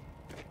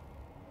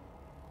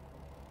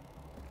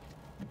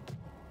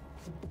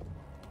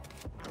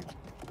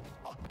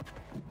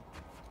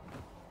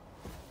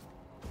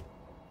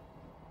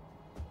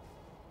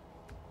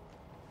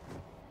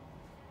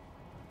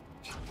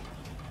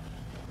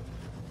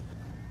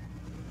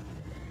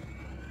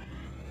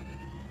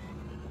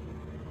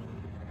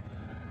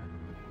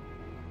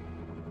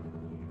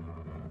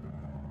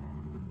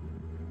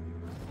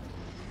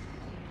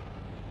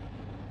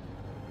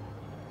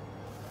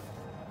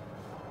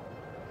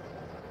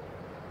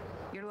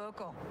 You're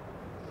local.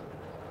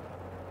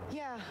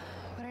 Yeah,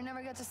 but I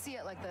never get to see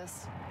it like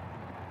this.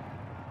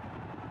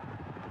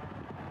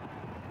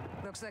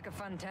 Looks like a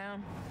fun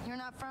town. You're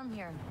not from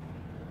here.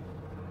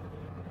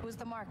 Who's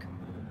the Mark?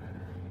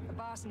 A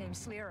boss named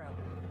Slero.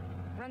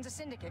 Runs a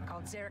syndicate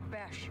called Zarek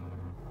Besh.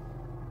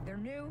 They're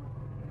new,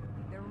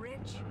 they're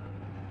rich,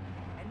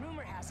 and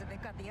rumor has it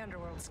they've got the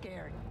underworld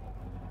scared.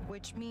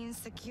 Which means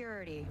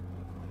security.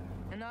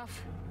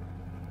 Enough.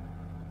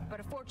 But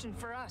a fortune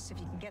for us if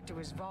you can get to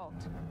his vault.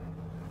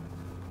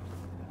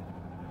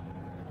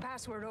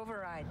 Password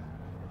override.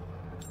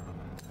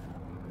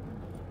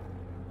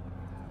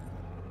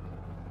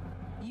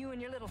 You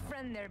and your little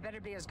friend there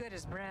better be as good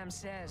as Bram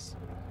says.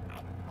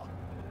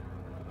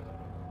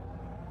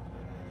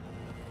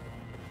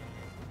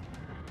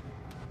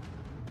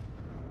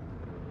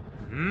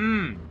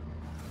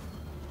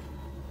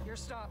 Your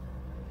stop.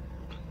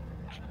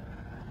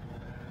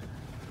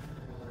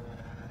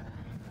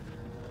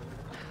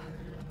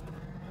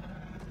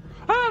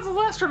 Oh, there's a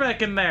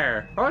Lastromech in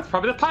there! Oh, it's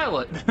probably the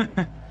pilot.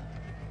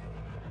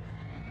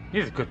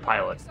 He's a good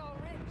pilot.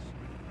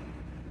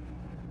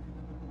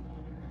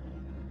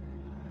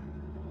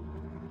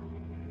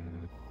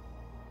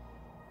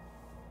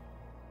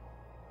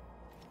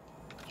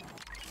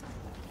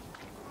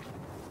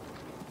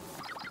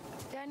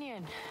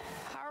 Denian,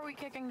 how are we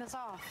kicking this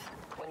off?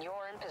 When you're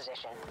in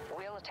position,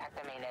 we'll attack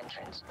the main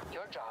entrance.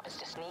 Your job is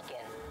to sneak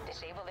in,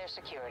 disable their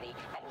security,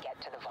 and get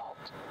to the vault.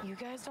 You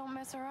guys don't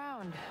mess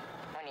around.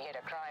 When you hit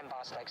a crime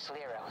boss like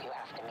Slero, you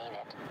have to mean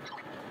it.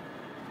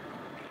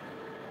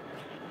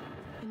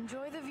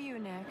 Enjoy the view,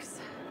 Nix.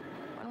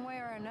 One way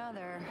or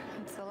another,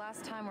 it's the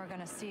last time we're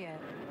gonna see it.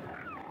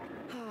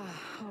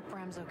 Hope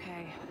Bram's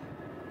okay.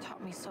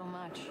 Taught me so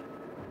much.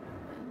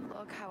 And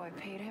look how I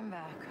paid him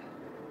back.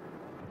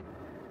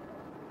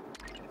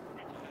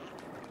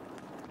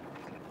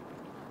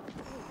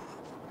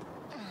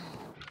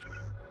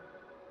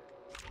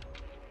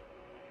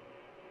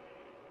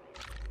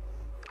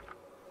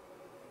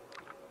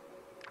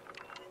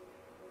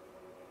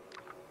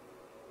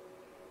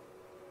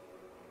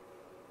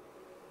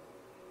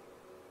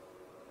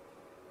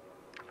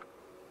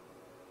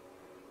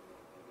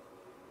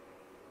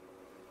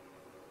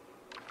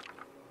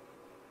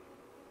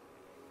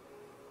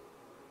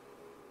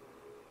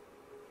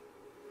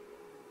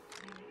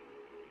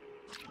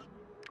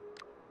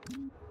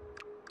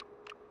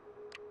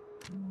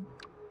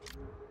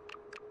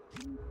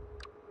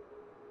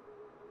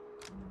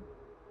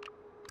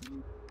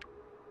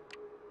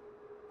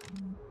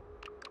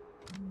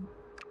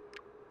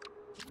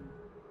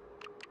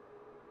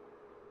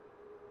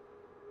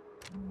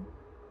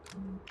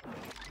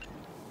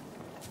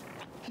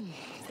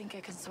 Think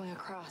I can swing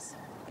across.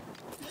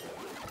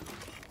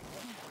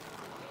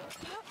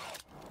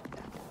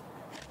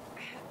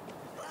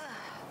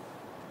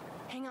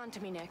 Hang on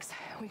to me, Nix.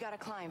 We gotta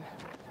climb.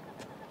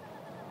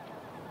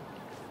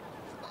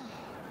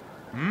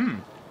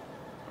 I'm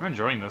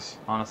enjoying this,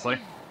 honestly.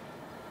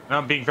 And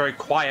I'm being very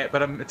quiet,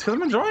 but it's because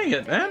I'm enjoying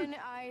it, man.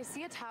 I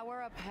see a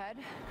tower up ahead.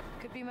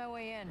 Could be my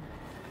way in.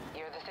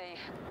 You're the thief.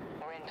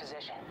 We're in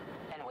position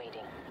and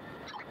waiting.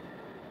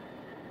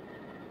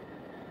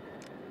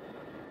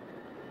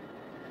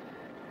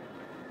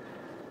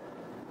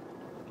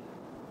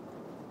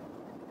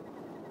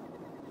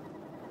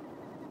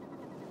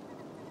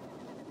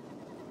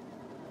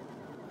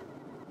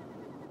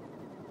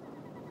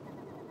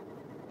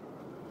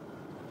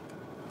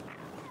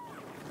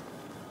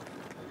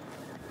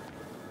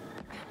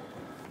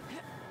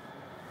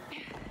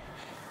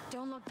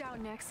 Don't look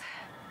down, Nix.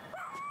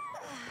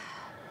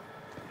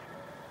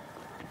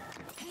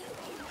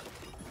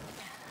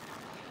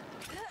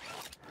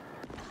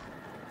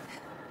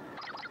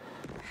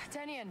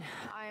 Denyon,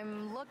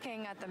 I'm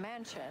looking at the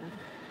mansion.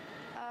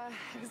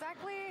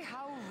 Exactly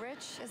how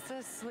rich is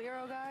this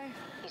Sliro guy?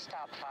 He's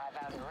top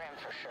 5 out of the rim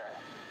for sure.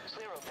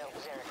 Sliro built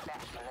Zarek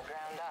Besh from the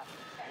ground up,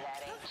 and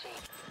that ain't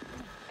cheap.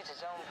 It's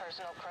his own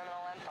personal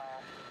criminal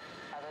empire.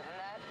 Other than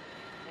that,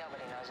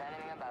 nobody knows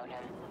anything about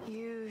him.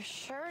 You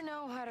sure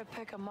know how to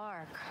pick a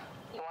mark.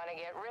 You want to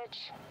get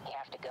rich, you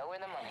have to go where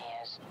the money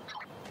is.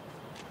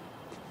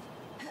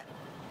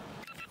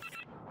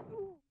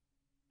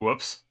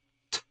 Whoops.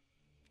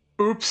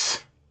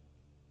 Oops.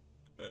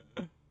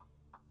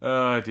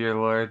 Oh, dear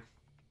Lord.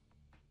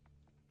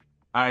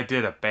 I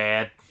did a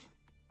bad.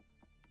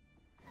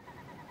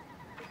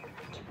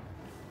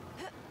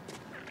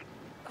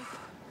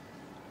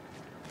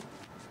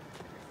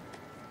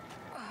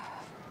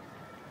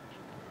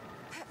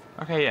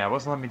 Okay, yeah, it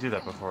wasn't letting me do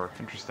that before.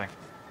 Interesting.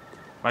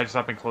 Am I just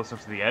not being close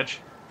enough to the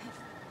edge?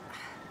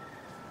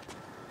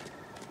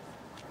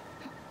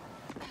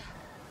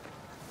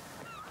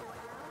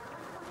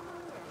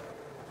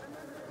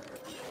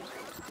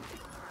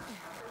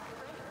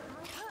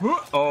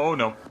 Oh,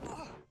 no.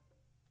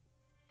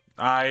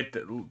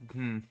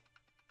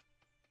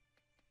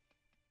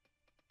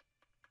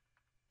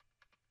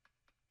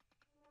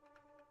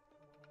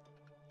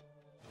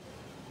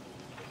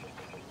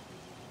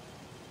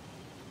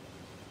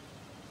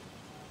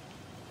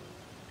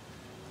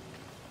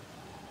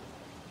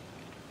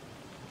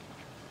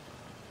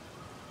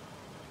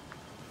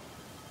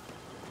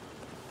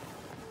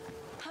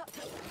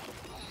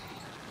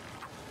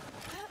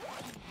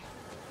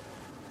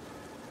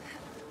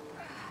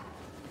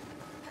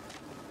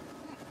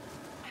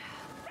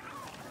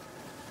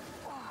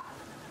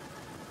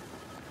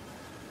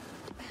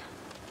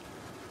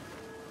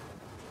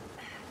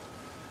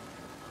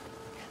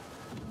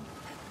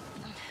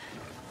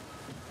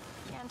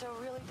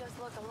 Really does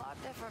look a lot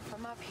different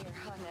from up here,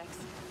 huh, Nix?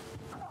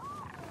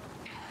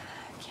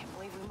 I can't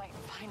believe we might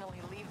finally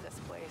leave this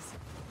place.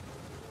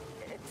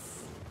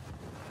 It's...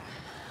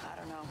 I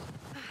don't know.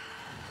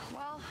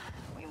 Well,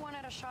 we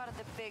wanted a shot at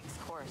the Biggs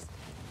course.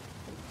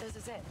 This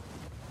is it.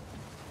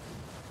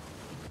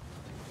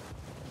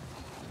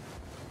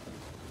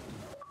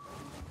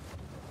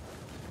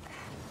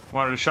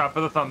 Wanted a shot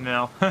for the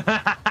thumbnail.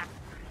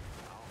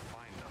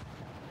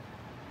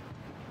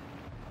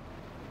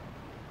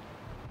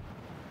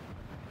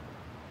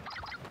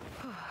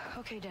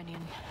 Okay,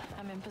 Denyon.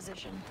 I'm in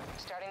position.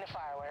 Starting the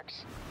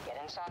fireworks. Get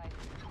inside.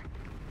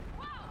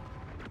 Whoa!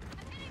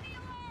 I'm hitting the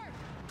alarm!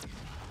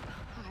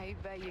 I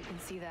bet you can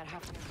see that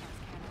halfway across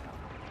Canada.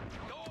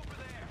 Go over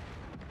there!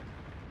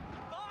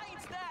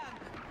 Finds them!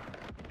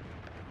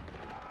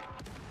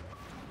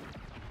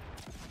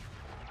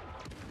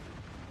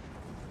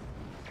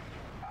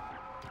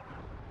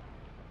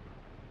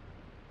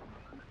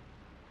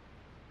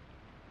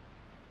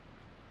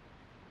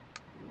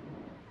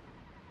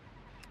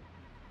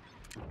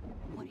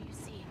 What do you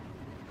see?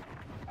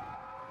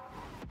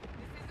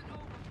 This isn't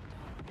over.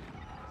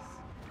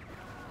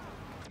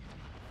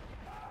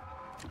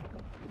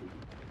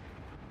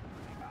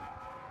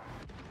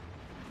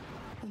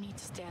 We need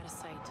to stay out of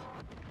sight.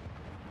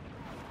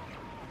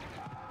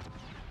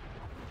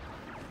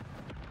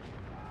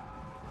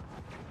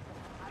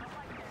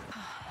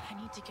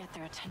 I need to get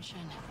their attention.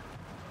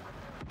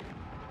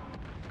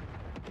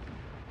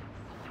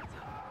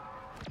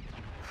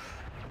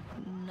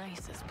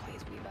 Nicest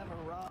place we've ever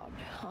robbed,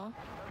 huh?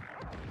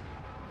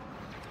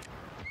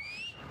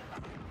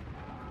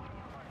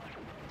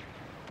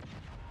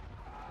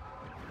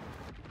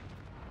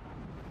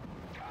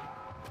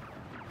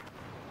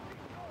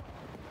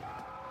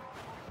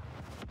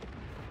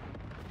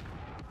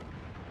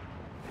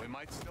 We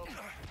might still...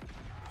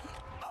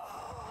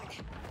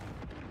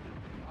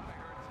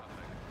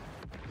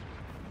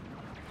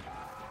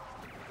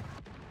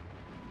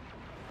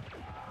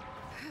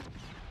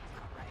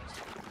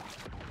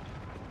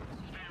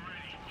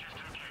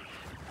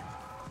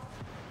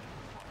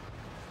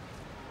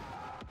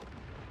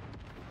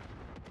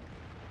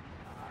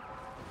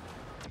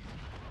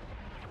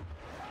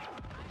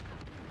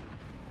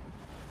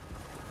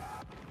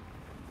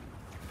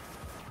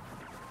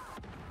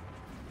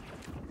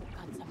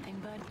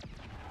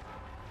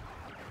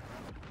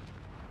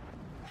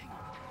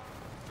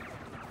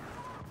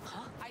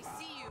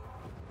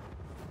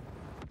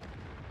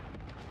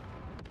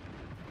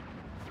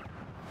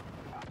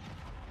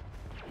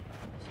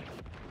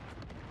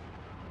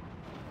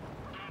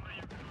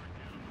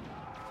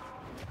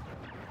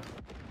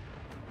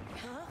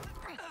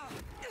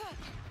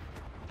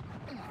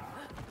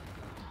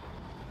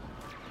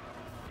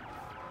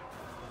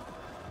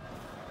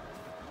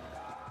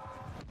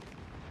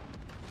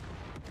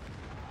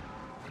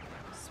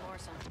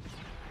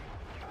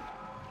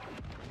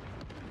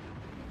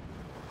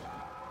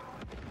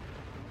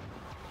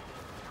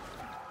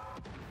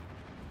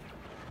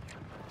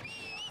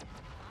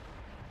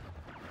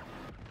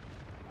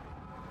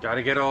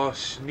 Gotta get all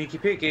sneaky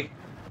peeky.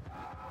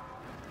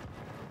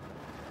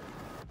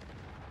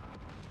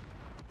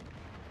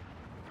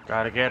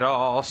 Gotta get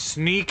all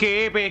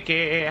sneaky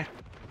peeky.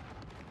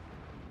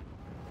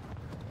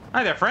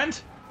 Hi there, friend.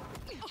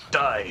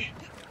 Die.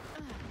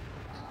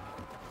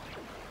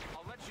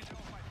 I'll let you know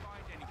if I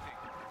find anything.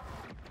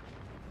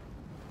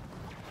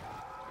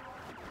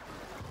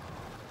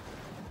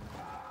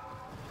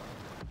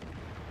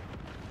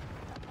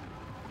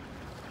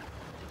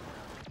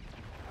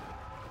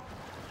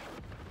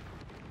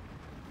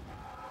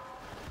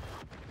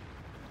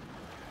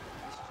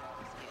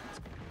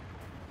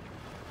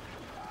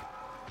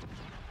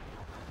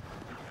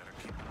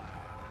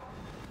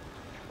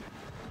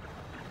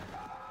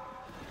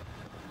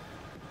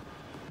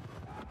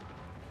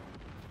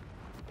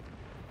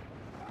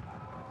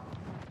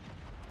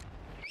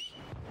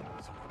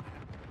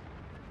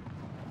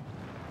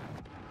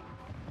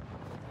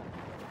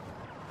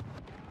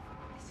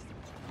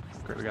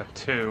 Great, we got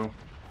 2.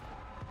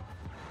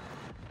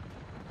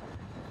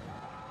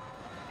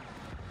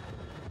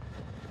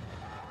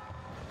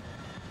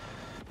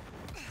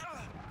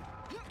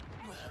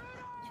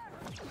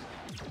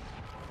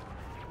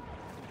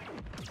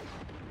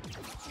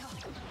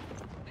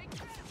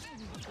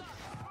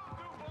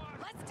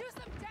 Let's do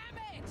some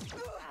damage!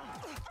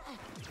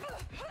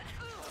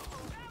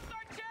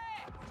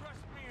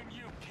 Trust me and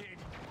you, kid.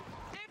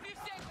 If you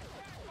say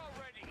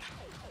already!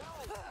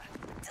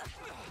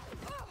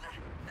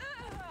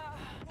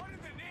 What in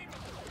the name of...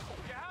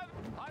 You have...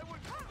 I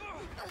would...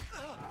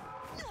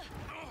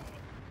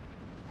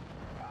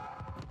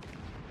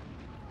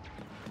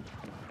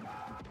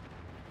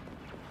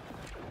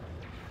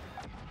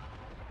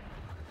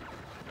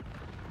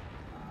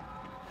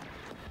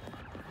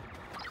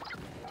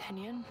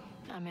 Kenyon,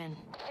 I'm in.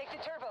 Take the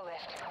turbo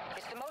lift.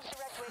 It's the most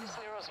direct way to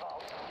Sliro's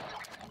vault.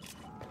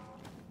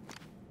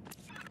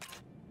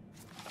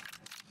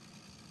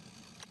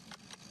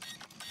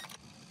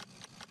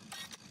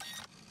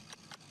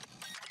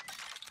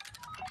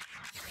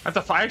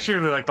 I actually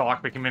really like the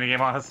lockpicking minigame,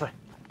 honestly.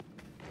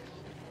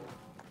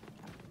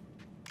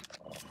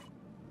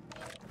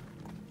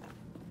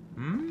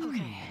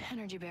 Okay,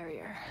 energy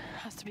barrier.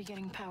 Has to be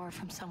getting power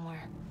from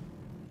somewhere.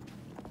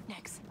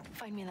 Next,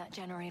 find me that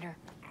generator.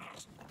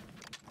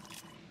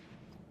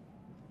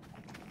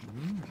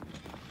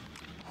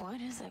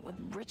 What is it with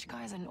rich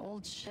guys and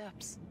old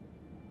ships?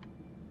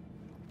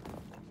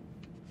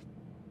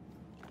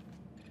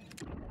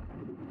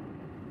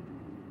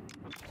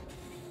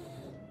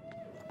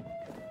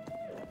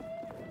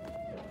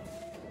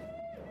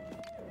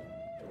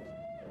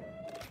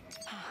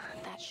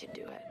 That should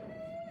do it.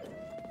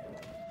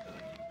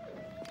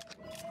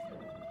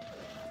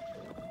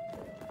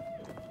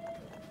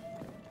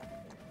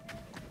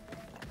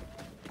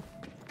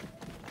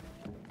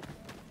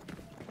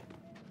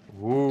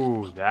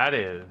 Ooh, that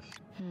is.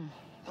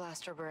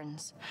 Blaster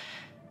burns.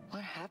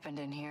 What happened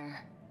in here?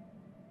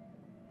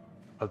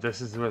 Oh,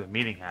 this is where the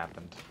meeting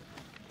happened.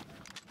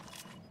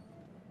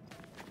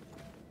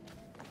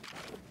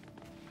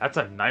 That's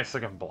a nice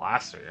looking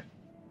blaster.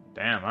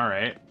 Damn,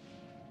 alright.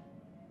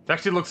 It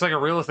actually looks like a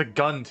realistic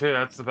gun, too.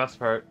 That's the best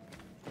part.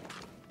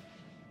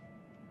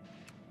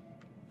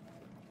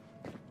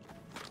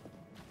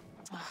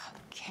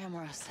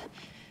 Cameras.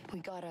 We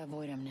gotta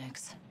avoid them,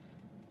 Nix.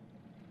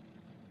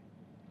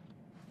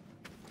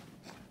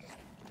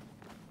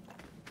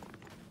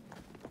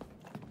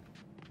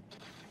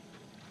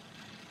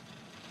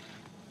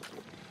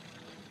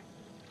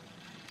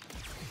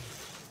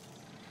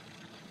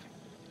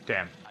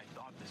 Damn. I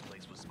thought this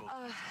place was supposed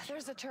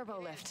There's a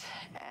turbo lift.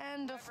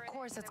 And of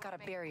course it's got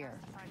a barrier.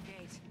 Front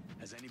gate.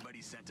 Has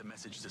anybody sent a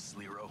message to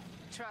Sliro?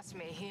 Trust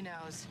me, he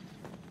knows.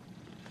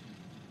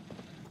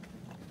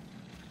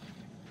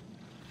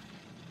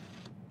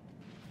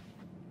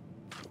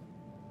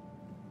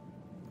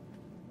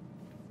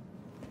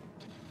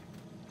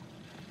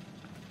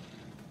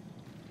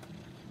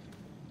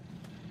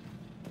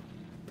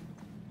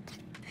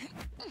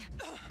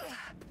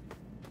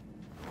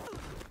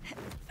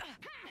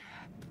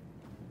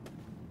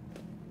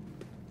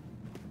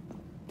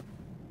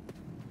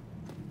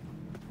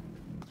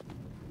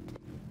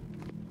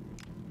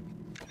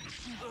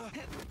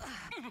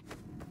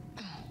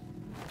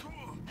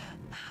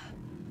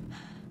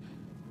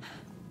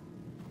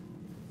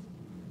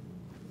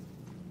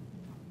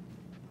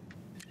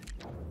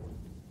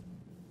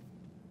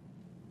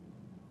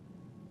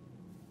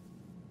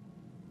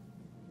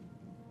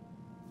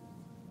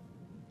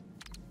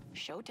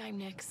 Showtime,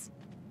 Nix.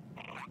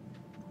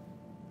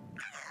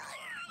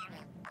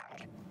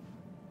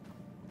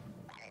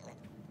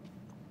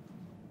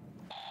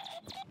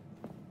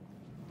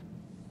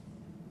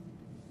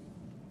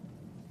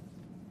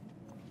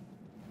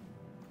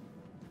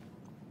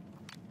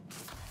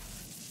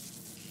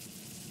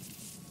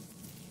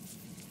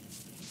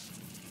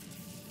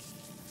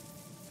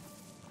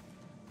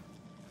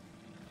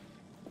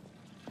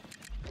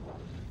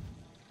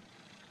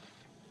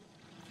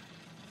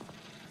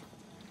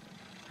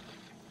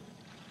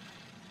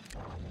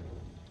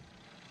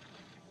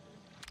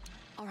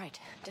 All right,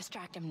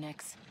 distract him,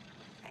 Nix.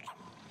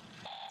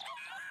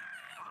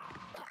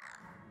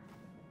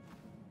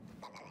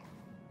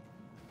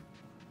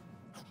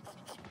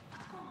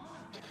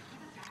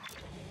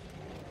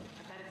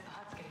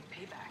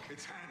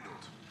 It's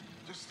handled.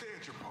 Just stay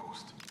at your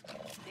post.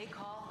 They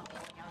call, I'm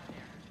going out there.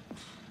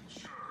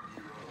 Sure,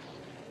 hero.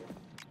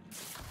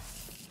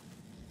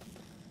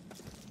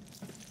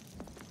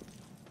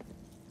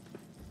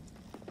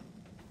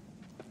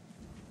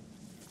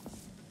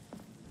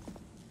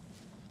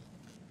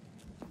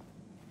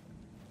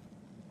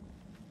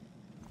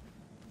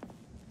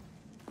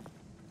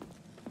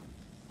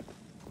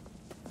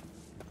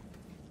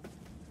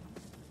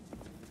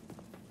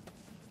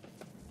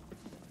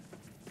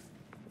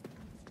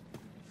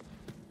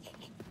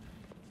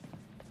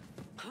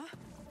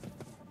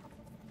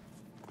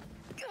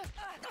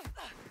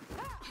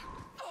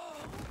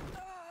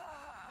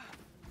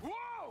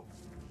 Whoa!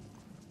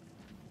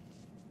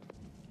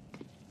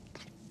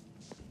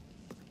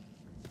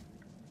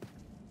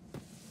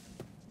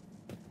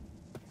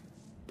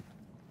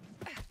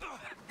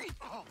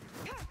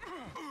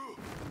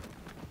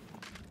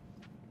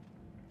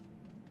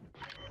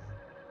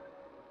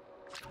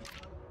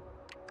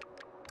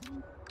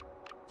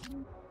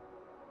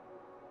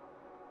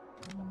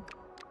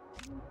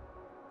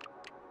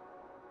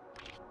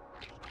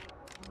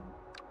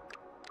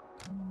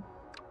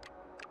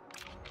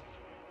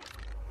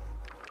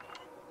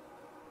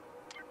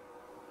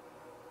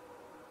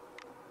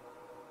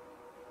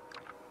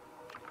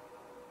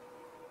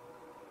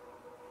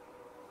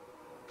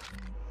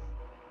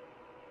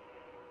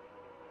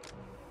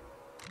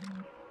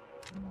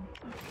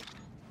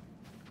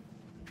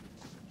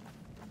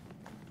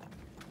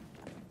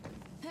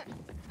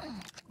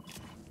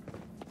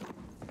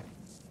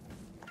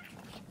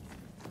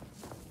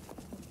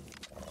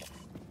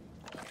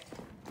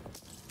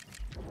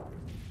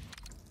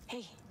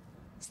 Hey,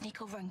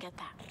 sneak over and get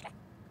that.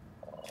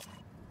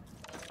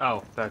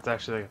 Oh, that's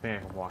actually a thing I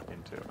can walk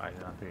into. I did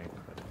not think I could.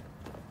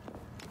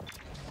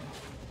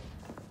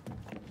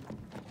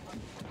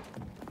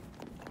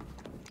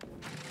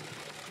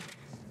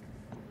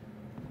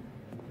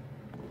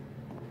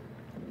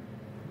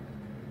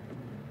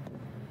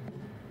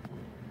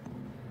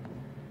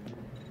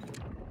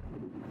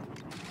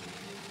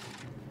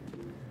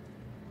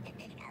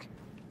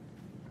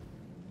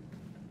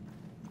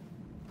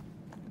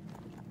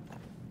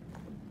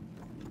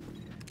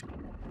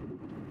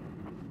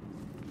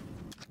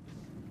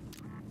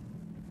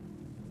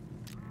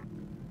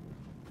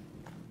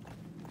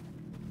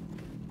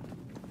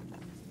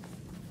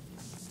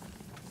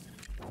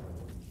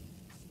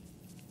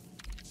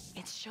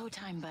 It's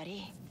showtime,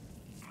 buddy.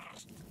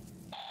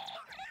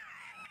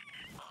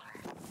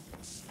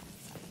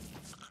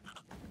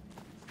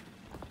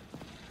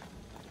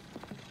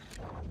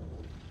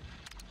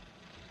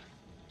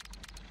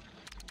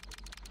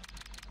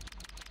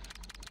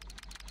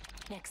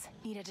 Nix,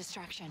 need a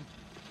distraction.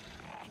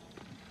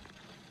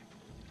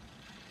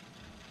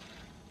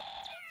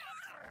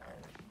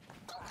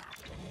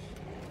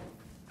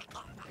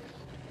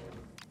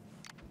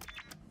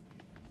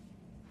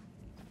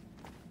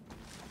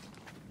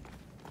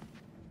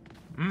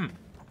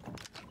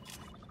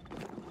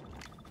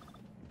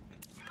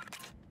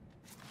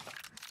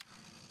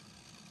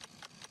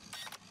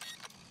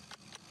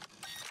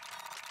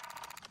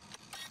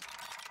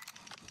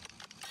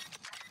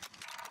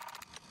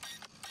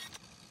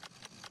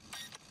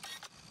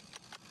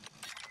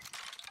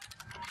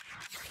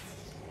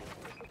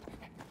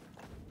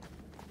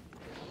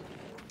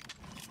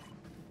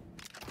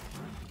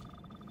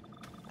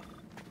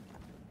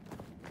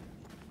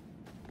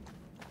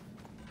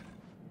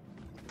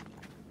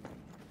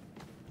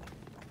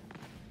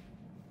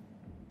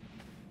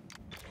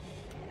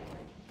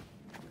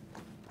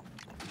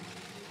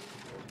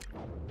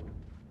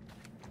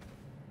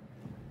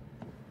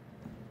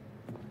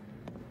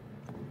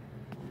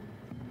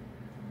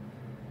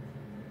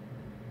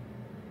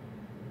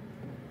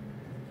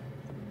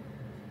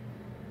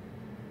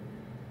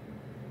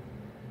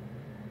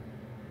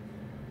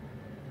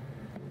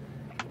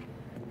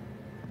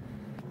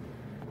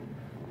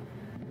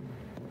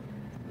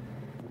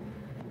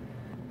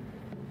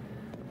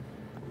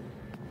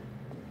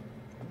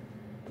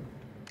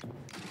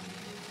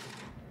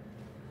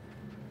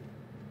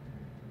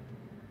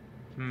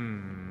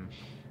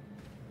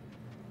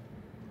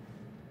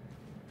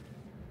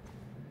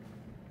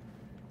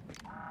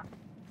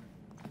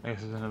 I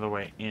guess there's another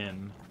way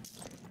in.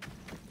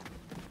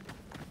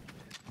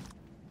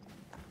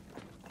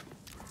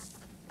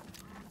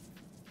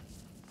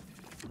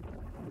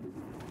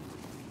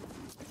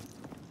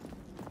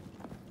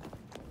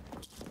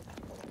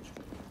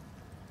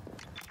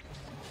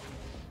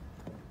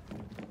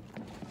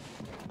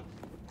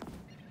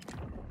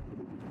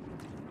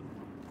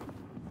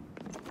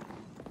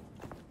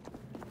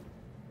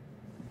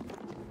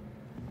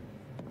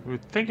 We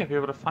would think I'd be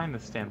able to find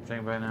this damn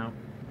thing by now.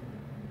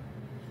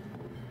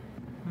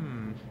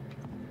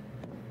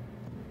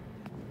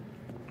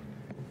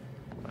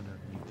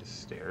 Underneath the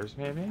stairs,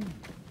 maybe?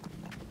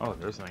 Oh,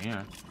 there's something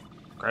here.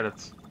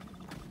 Credits.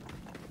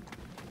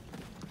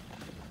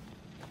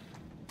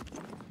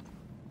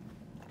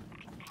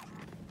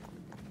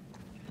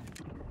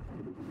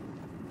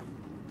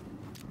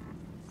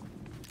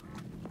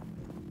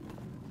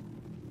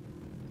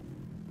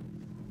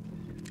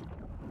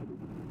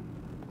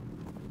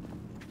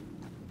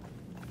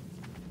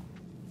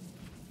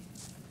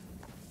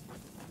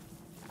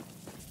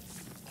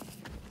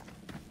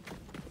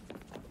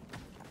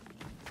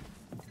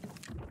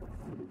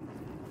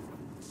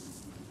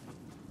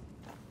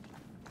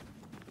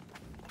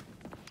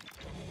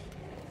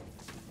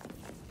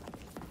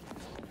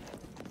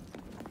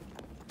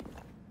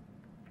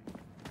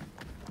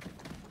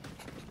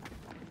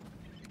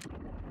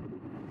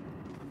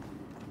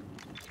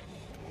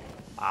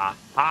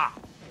 Aha!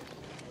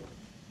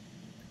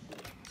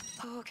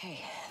 Okay,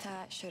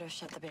 that should have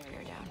shut the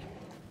barrier down.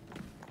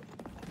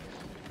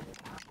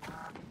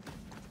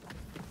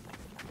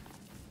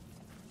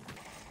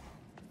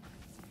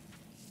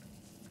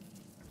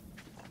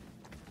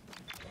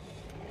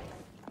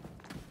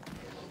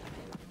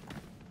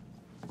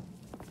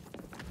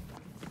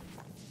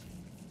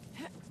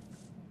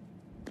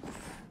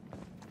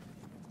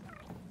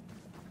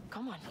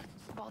 Come on,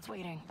 the vault's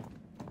waiting.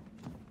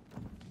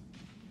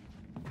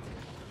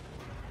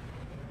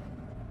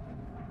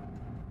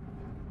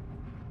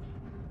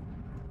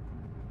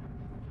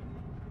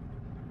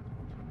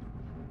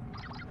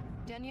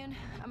 Denyon,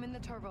 I'm in the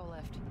turbo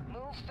lift.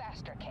 Move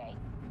faster, Kay.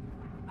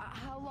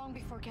 How long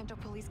before Kento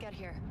police get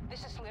here?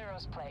 This is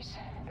Lero's place.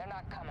 They're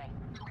not coming.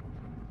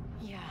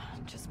 Yeah,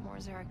 just more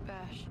Zarek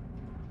Bash.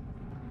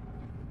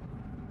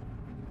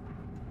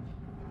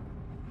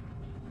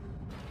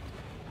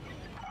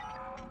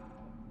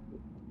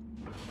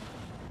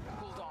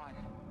 Hold on.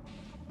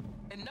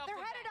 Enough. They're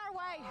headed our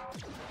way!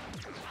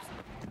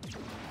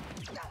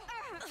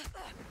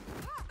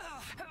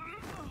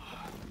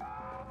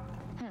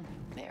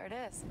 There it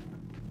is.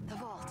 The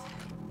vault.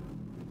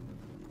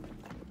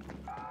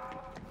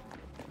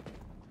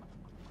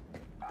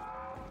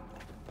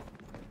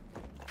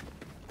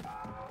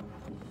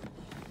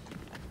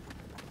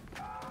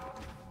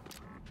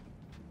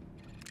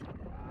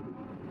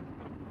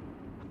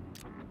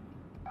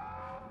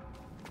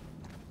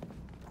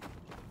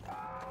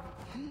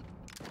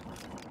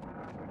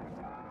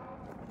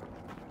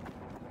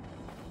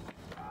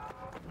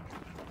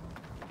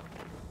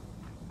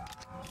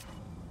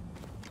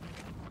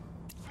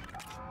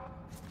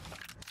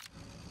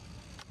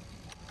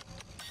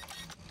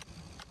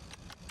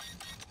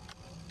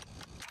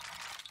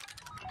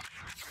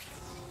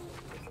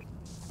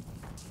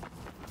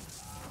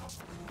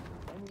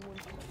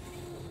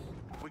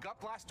 We got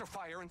blaster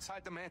fire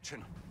inside the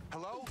mansion.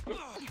 Hello?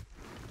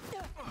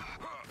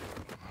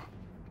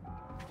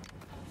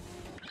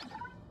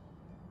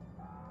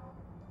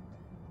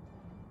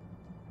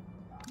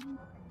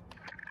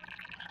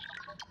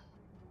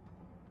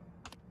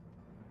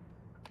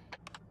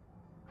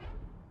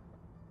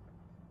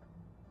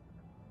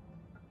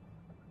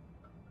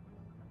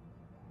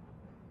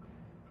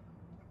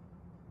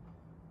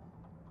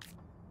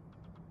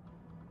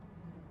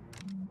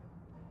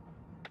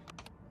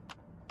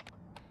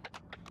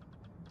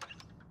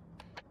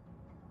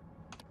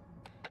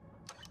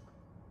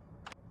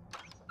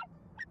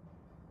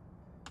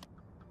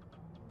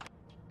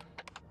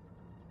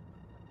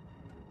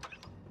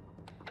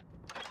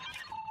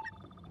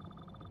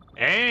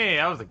 Hey,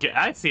 that was a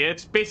I see it.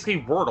 It's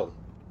basically Wordle.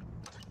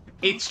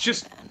 It's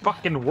just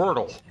fucking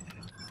Wordle.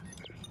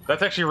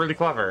 That's actually really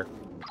clever.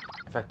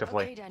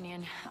 Effectively. Okay,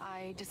 Denyon,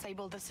 I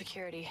disabled the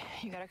security.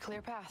 You got a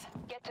clear path.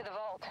 Get to the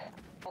vault.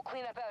 We'll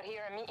clean up out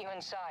here and meet you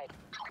inside.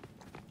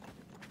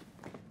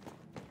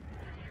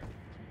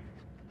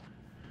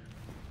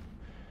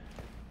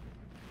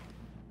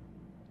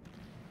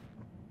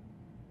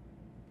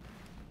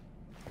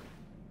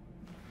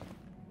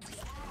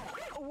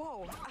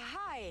 Whoa,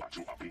 hi.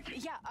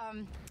 Yeah,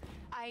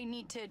 I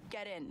need to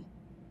get in.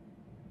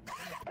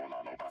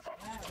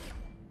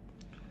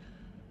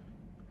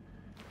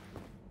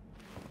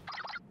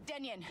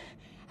 Denyon,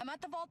 I'm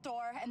at the vault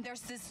door, and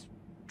there's this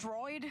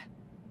droid.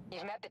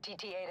 You've met the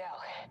TT-8L.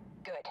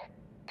 Good.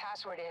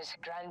 Password is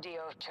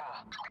Grandio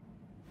Cha.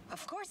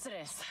 Of course it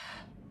is.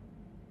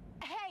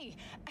 Hey,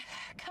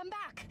 come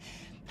back.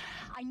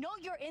 I know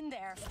you're in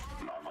there.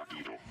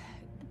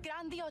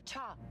 Grandio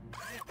Cha.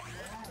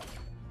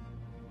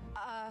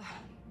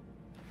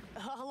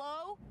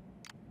 Hello?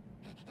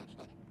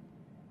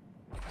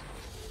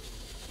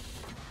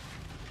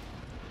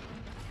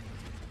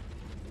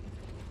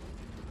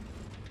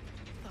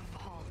 The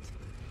vault.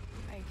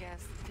 I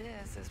guess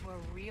this is what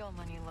real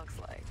money looks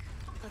like.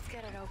 Let's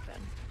get it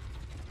open.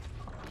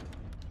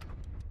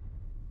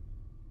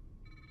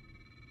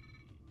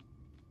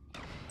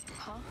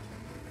 Huh?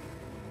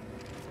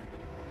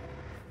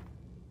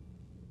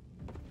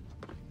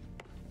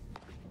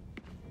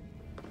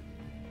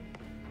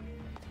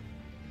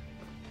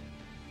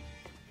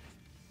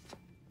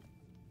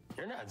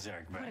 You're not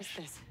Zarek Bash. What is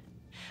this?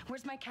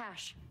 Where's my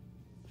cash?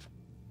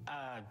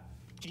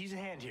 Use a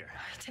hand here.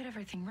 I did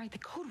everything right. The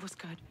code was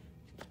good.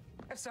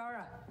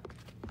 Asara,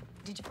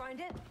 Did you find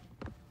it?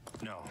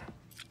 No.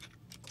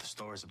 The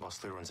stories about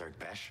Sliro and Zerg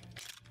Besh,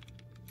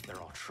 they're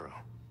all true.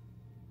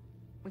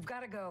 We've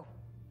got to go.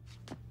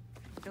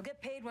 You'll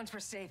get paid once we're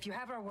safe. You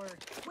have our word.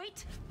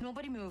 Wait!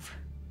 Nobody move.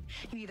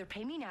 You either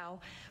pay me now,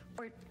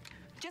 or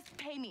just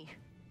pay me.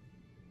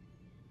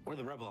 We're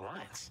the Rebel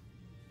Alliance.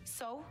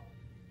 So?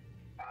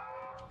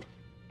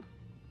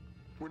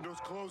 Windows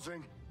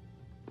closing.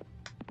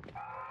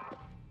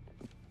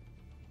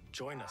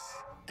 Join us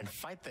and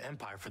fight the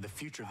Empire for the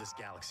future of this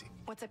galaxy.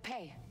 What's it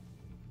pay?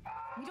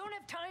 We don't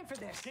have time for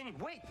this. Kenny,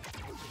 wait!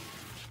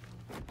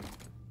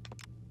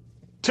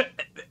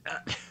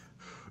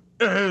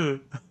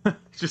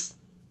 Just.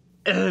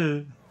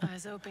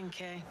 Eyes open,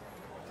 Kay.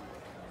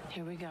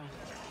 Here we go.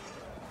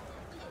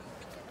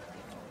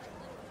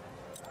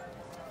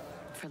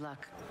 For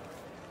luck.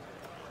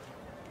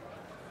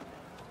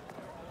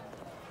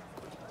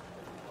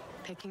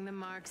 Picking the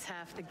mark's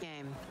half the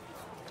game.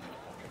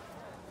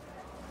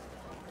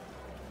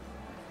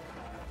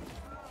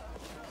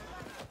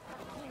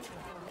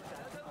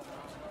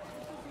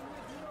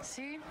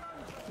 See?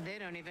 They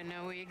don't even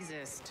know we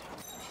exist.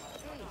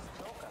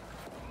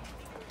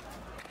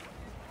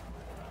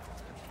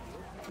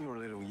 You're a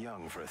little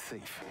young for a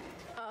thief.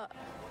 I...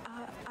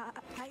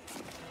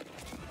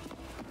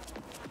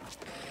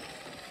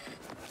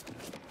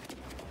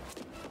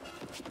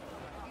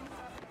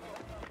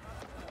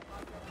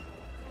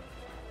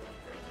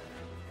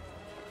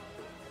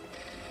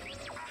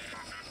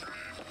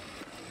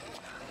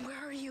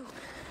 Where are you?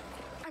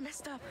 I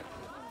messed up.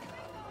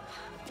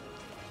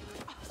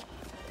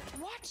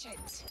 Watch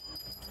it!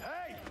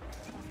 Hey!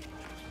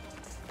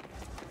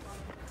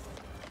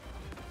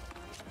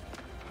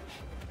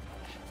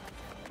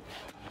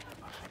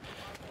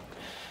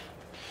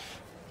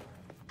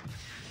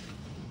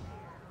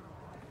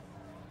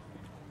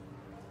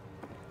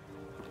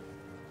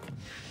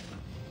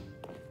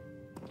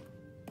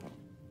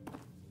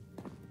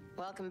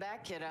 Welcome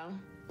back, kiddo.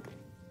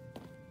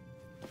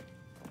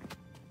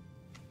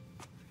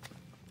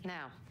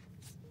 Now,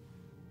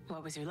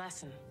 what was your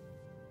lesson?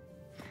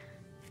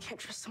 Can't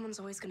trust someone's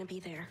always gonna be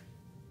there.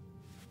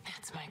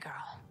 That's my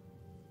girl.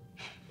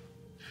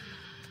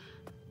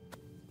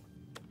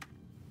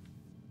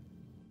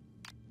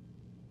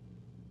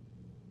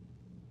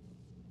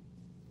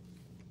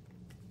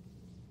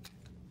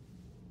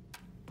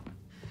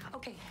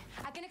 Okay,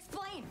 I can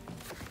explain.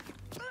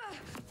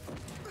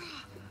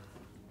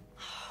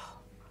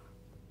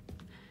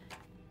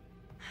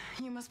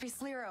 You must be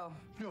Sliro.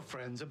 Your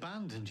friends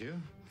abandoned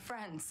you.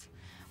 Friends?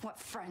 What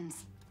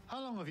friends? How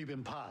long have you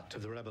been part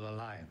of the Rebel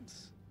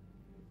Alliance?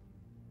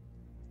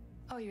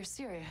 Oh, you're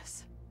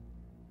serious?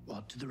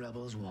 What do the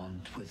rebels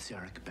want with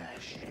Zerek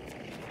Besh?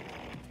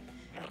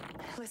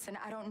 Listen,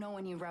 I don't know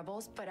any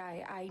rebels, but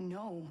I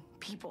know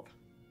people.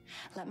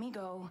 Let me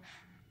go.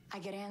 I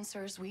get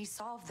answers. We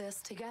solve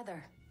this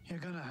together. You're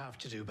gonna have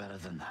to do better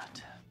than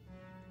that.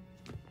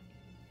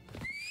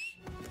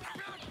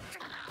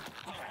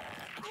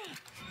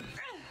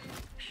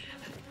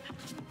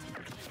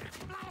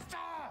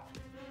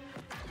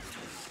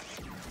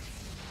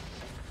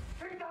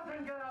 He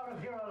doesn't get out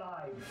of here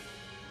alive.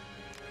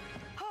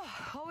 Oh,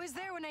 always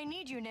there when I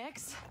need you,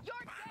 Nix. You're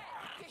dead!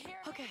 You hear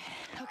me?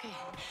 Okay.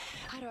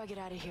 How do I get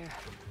out of here?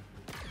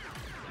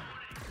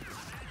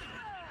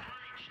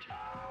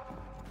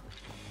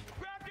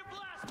 Grab your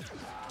blaster!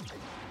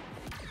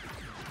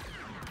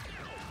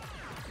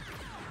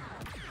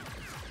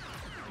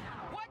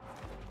 What?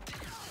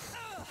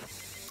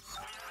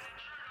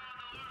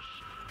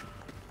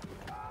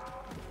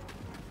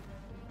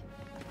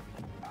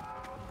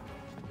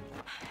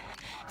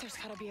 There's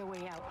gotta be a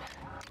way out.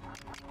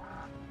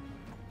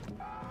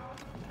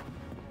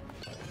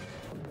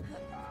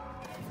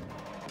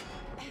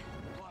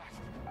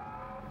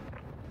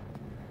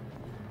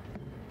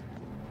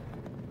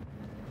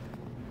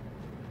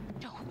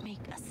 Don't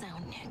make a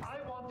sound, Nix.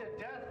 I want a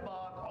death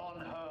mark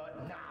on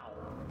her now.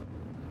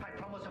 I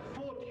promise a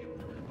fortune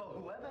for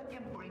whoever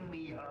can bring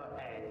me her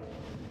head.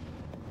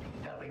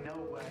 There'll be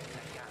nowhere in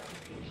the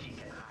galaxy she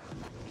can hide.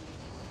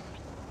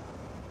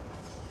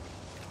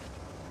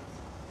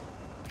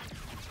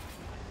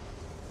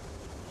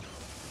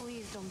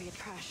 Please don't be a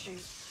trash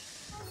chute.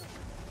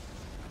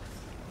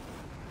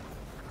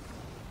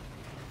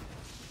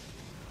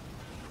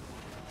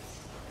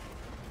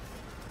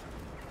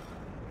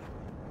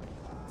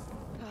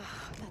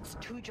 That's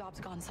 2 jobs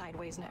gone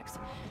sideways, Nix.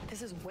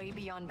 This is way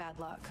beyond bad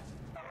luck.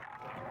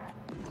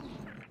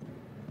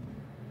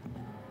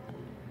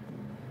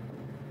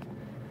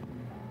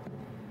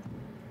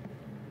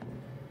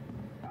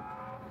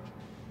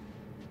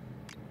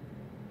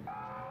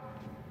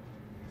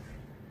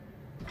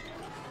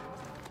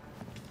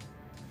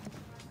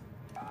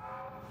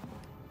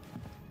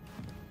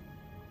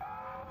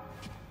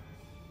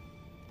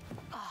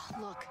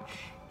 Look,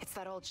 it's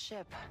that old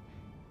ship.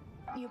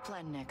 New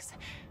plan, Nix.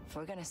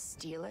 We're gonna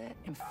steal it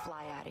and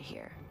fly out of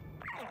here.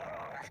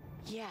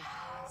 Yeah,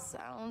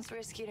 sounds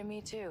risky to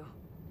me too.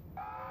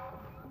 I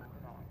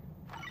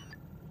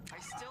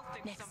still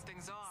think Nix,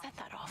 something's off. set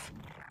that off.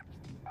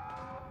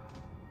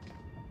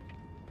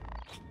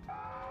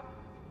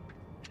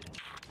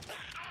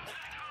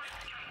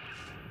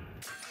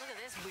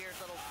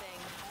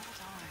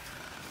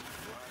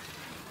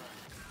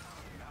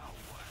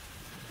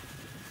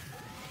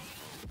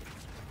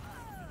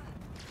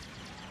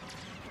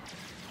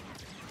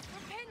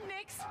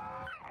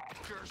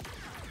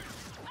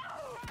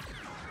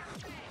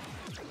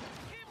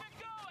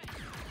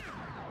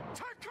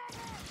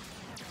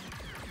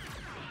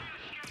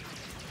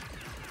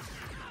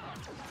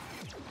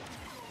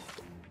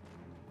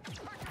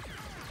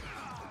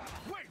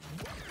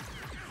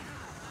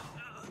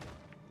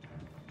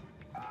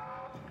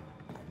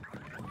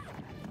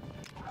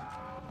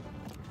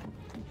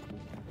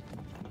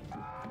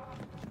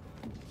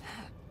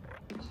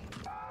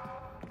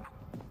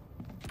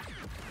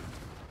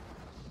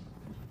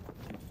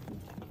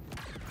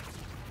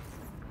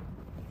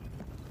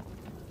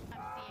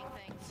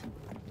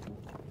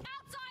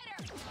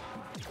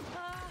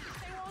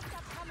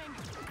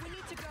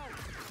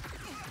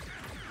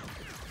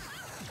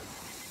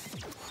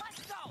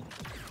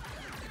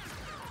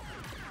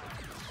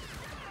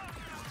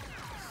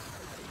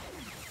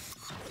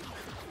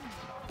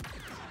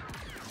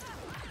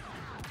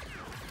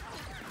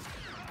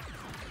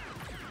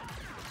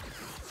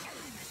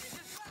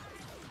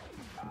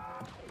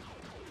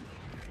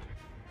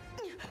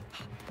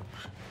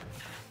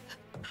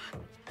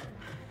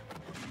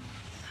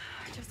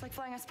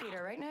 flying a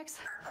speeder, right, Nix?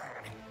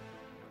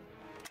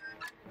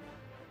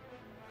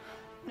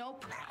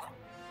 Nope.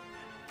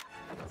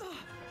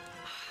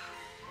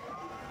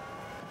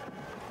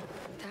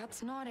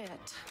 That's not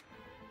it.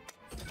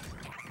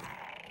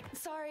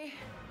 Sorry.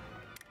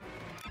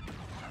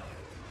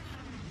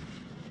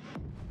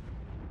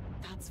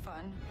 That's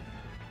fun.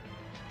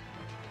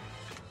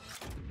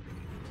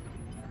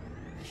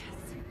 Yes.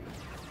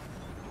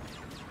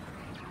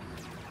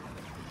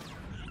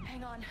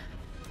 Hang on.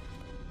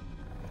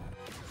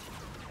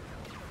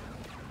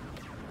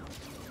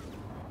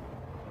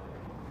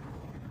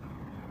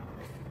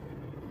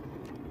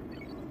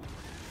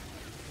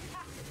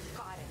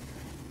 Got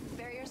it.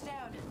 Barrier's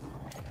down.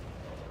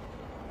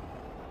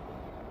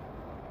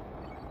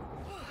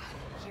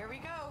 Here we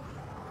go.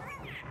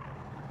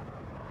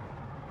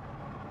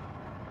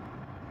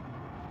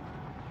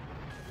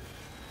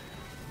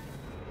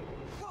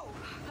 Whoa.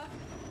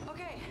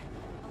 Okay,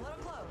 a little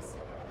close.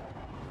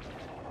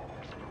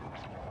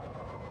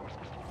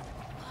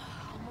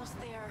 Almost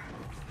there.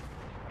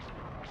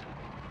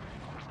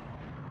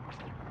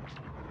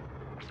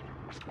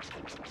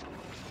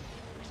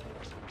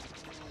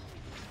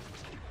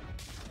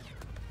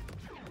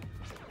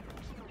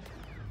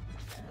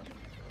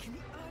 Get me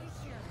out of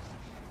here.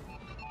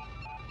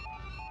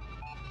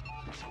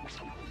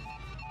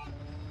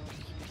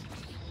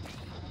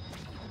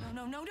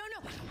 No.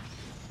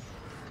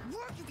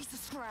 Work, you piece of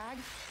scrag.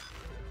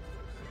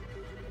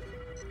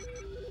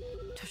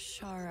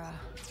 Tashara.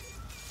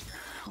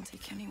 I'll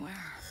take anywhere.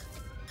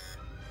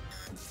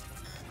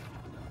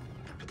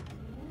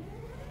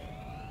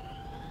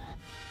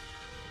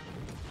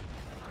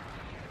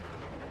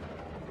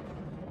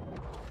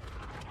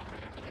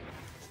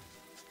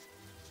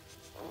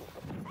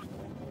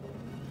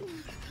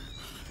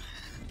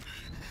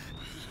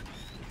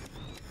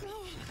 No.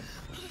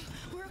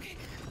 We're okay.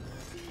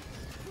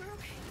 We're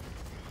okay.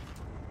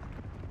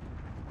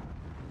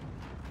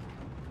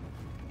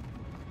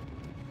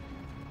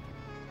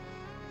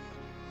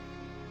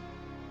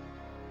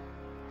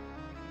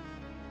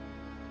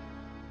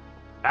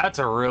 That's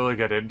a really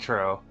good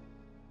intro.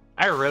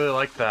 I really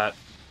like that.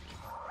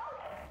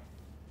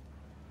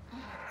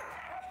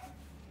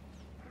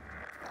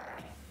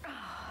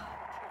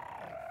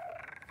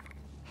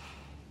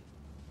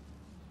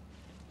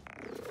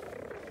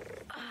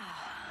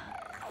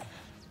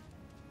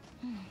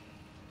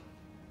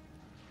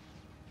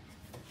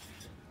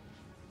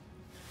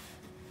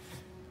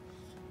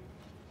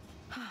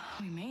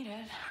 We made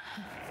it.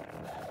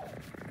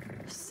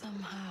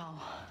 Somehow.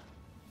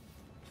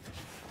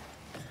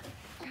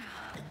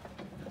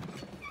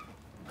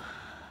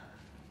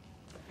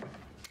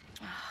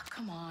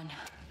 Come on.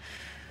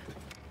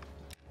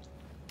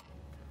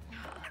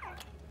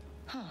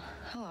 Huh,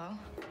 hello.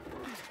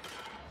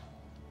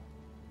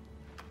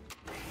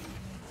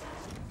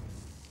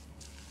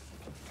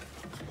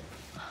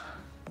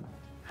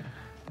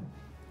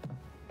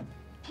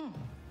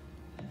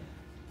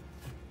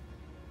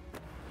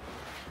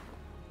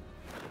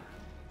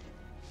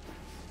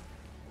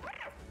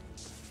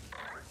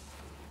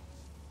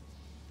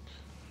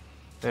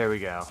 There we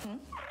go.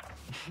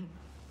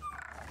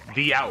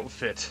 The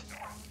outfit.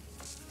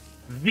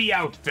 The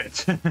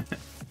outfit.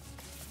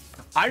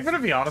 I'm gonna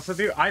be honest with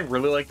you, I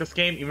really like this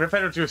game. Even if I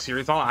don't do a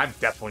series on it, I'm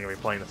definitely gonna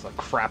be playing this a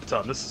crap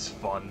ton. This is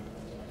fun.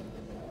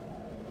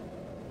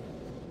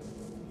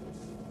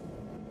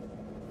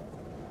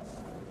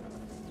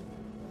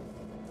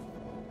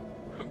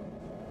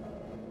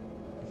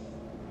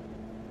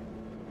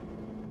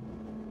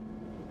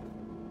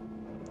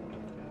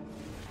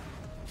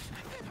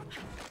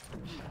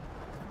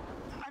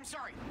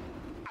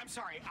 I'm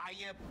sorry.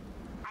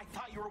 I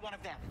thought you were one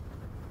of them.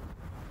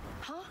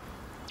 Huh?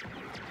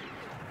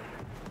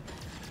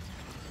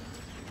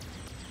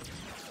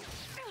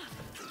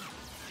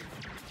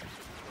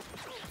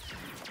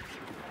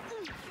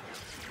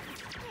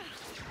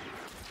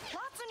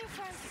 Lots of new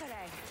friends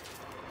today.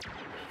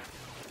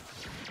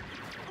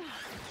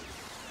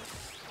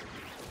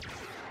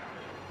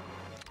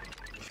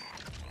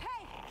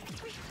 Hey,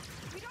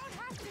 we don't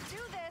have to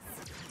do this.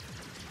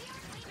 We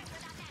aren't leaving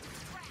without that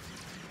scrap.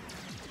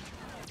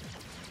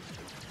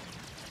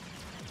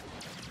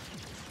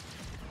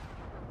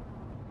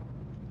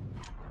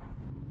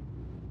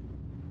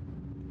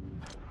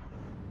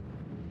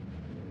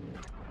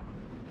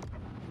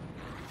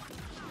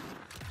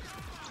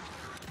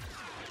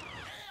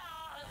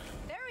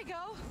 There we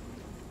go.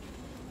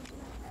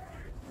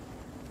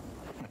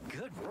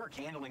 Good work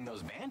handling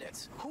those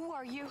bandits. Who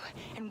are you,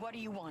 and what do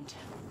you want?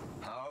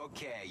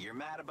 Okay, you're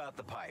mad about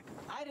the pipe.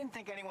 I didn't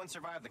think anyone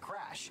survived the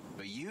crash,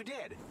 but you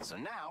did. So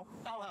now,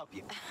 I'll help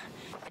you.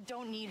 I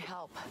don't need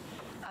help.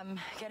 I'm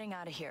getting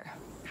out of here.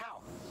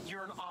 How?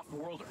 You're an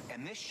off-worlder,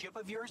 and this ship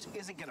of yours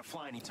isn't gonna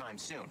fly anytime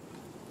soon.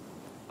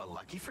 But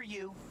lucky for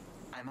you,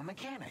 I'm a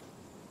mechanic.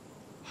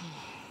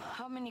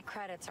 How many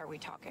credits are we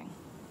talking?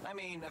 I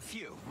mean, a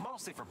few,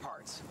 mostly for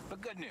parts.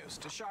 But good news,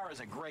 Tashara is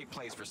a great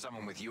place for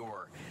someone with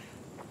your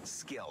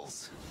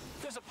skills.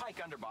 There's a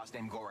Pike underboss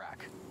named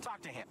Gorak.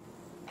 Talk to him.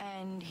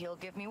 And he'll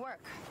give me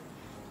work.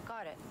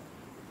 Got it.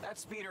 That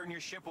speeder in your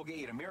ship will get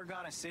you to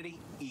Miragana City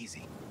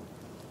easy.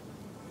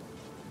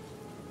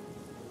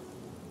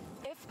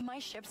 If my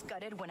ship's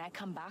gutted when I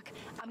come back,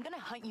 I'm gonna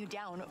hunt you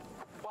down.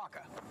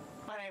 Waka.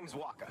 My name's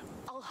Waka.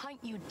 I'll hunt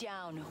you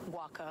down,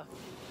 Waka.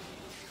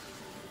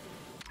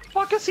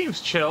 Waka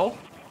seems chill.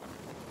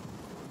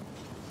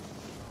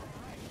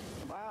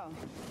 Wow.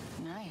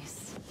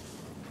 Nice.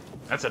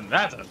 That's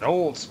an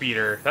old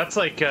speeder. That's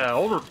like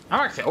older. I'm not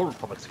gonna say old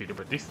Republic speeder,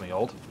 but decently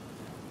old.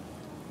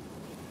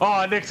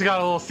 Oh, Nick's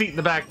got a little seat in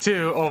the back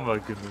too. Oh my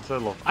goodness, I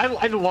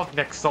love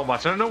Nick so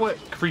much. I don't know what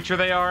creature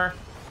they are,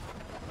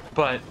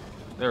 but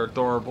they're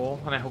adorable,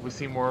 and I hope we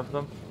see more of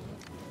them.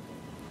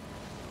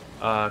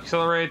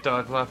 Accelerate,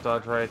 dodge left,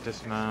 dodge right,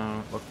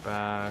 dismount, look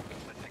back.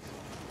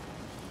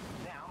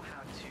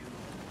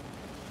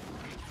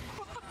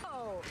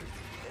 Whoa!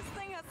 This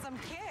thing has some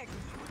kick.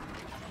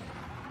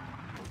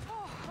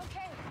 Oh,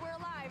 okay, we're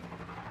alive.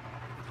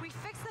 We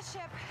fix the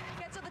ship,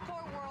 get to the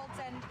core worlds,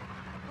 and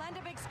land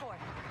a big score.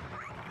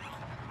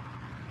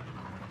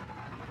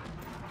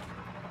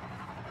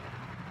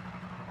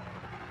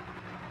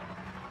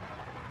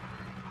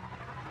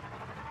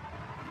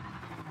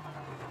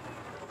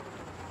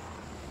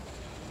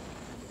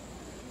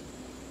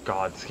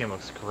 God, this game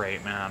looks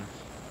great, man.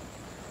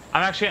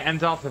 I'm actually gonna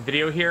end off the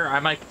video here. I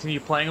might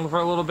continue playing for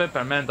a little bit, but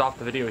I'm gonna end off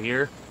the video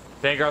here.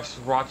 Thank you guys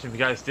for watching. If you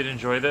guys did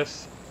enjoy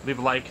this, leave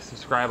a like,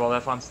 subscribe, all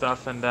that fun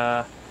stuff, and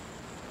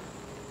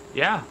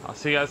yeah, I'll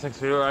see you guys next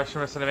video. I'm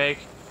going to make.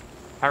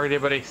 Have a good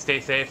day, buddy.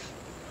 Stay safe.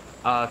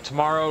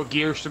 Tomorrow,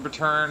 Gears should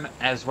return,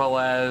 as well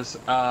as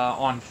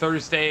on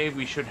Thursday,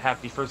 we should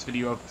have the first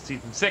video of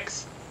Season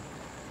 6.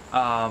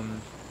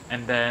 And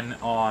then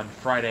on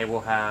Friday, we'll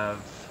have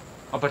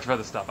a bunch of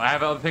other stuff. I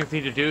have other things I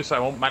need to do,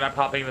 so might not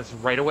popping this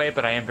right away,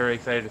 but I am very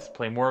excited to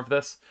play more of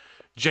this.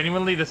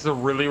 Genuinely, this is a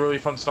really, really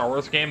fun Star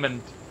Wars game,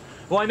 and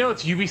well, I know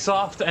it's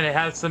Ubisoft, and it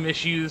has some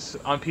issues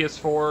on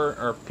PS4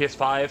 or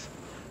PS5,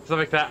 stuff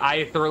like that.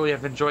 I thoroughly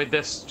have enjoyed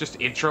this just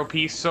intro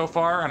piece so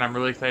far, and I'm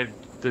really excited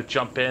to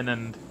jump in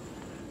and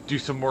do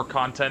some more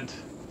content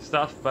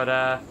stuff. But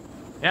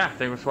yeah,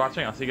 thanks for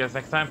watching. I'll see you guys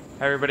next time.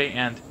 Hi, everybody,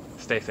 and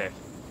stay safe.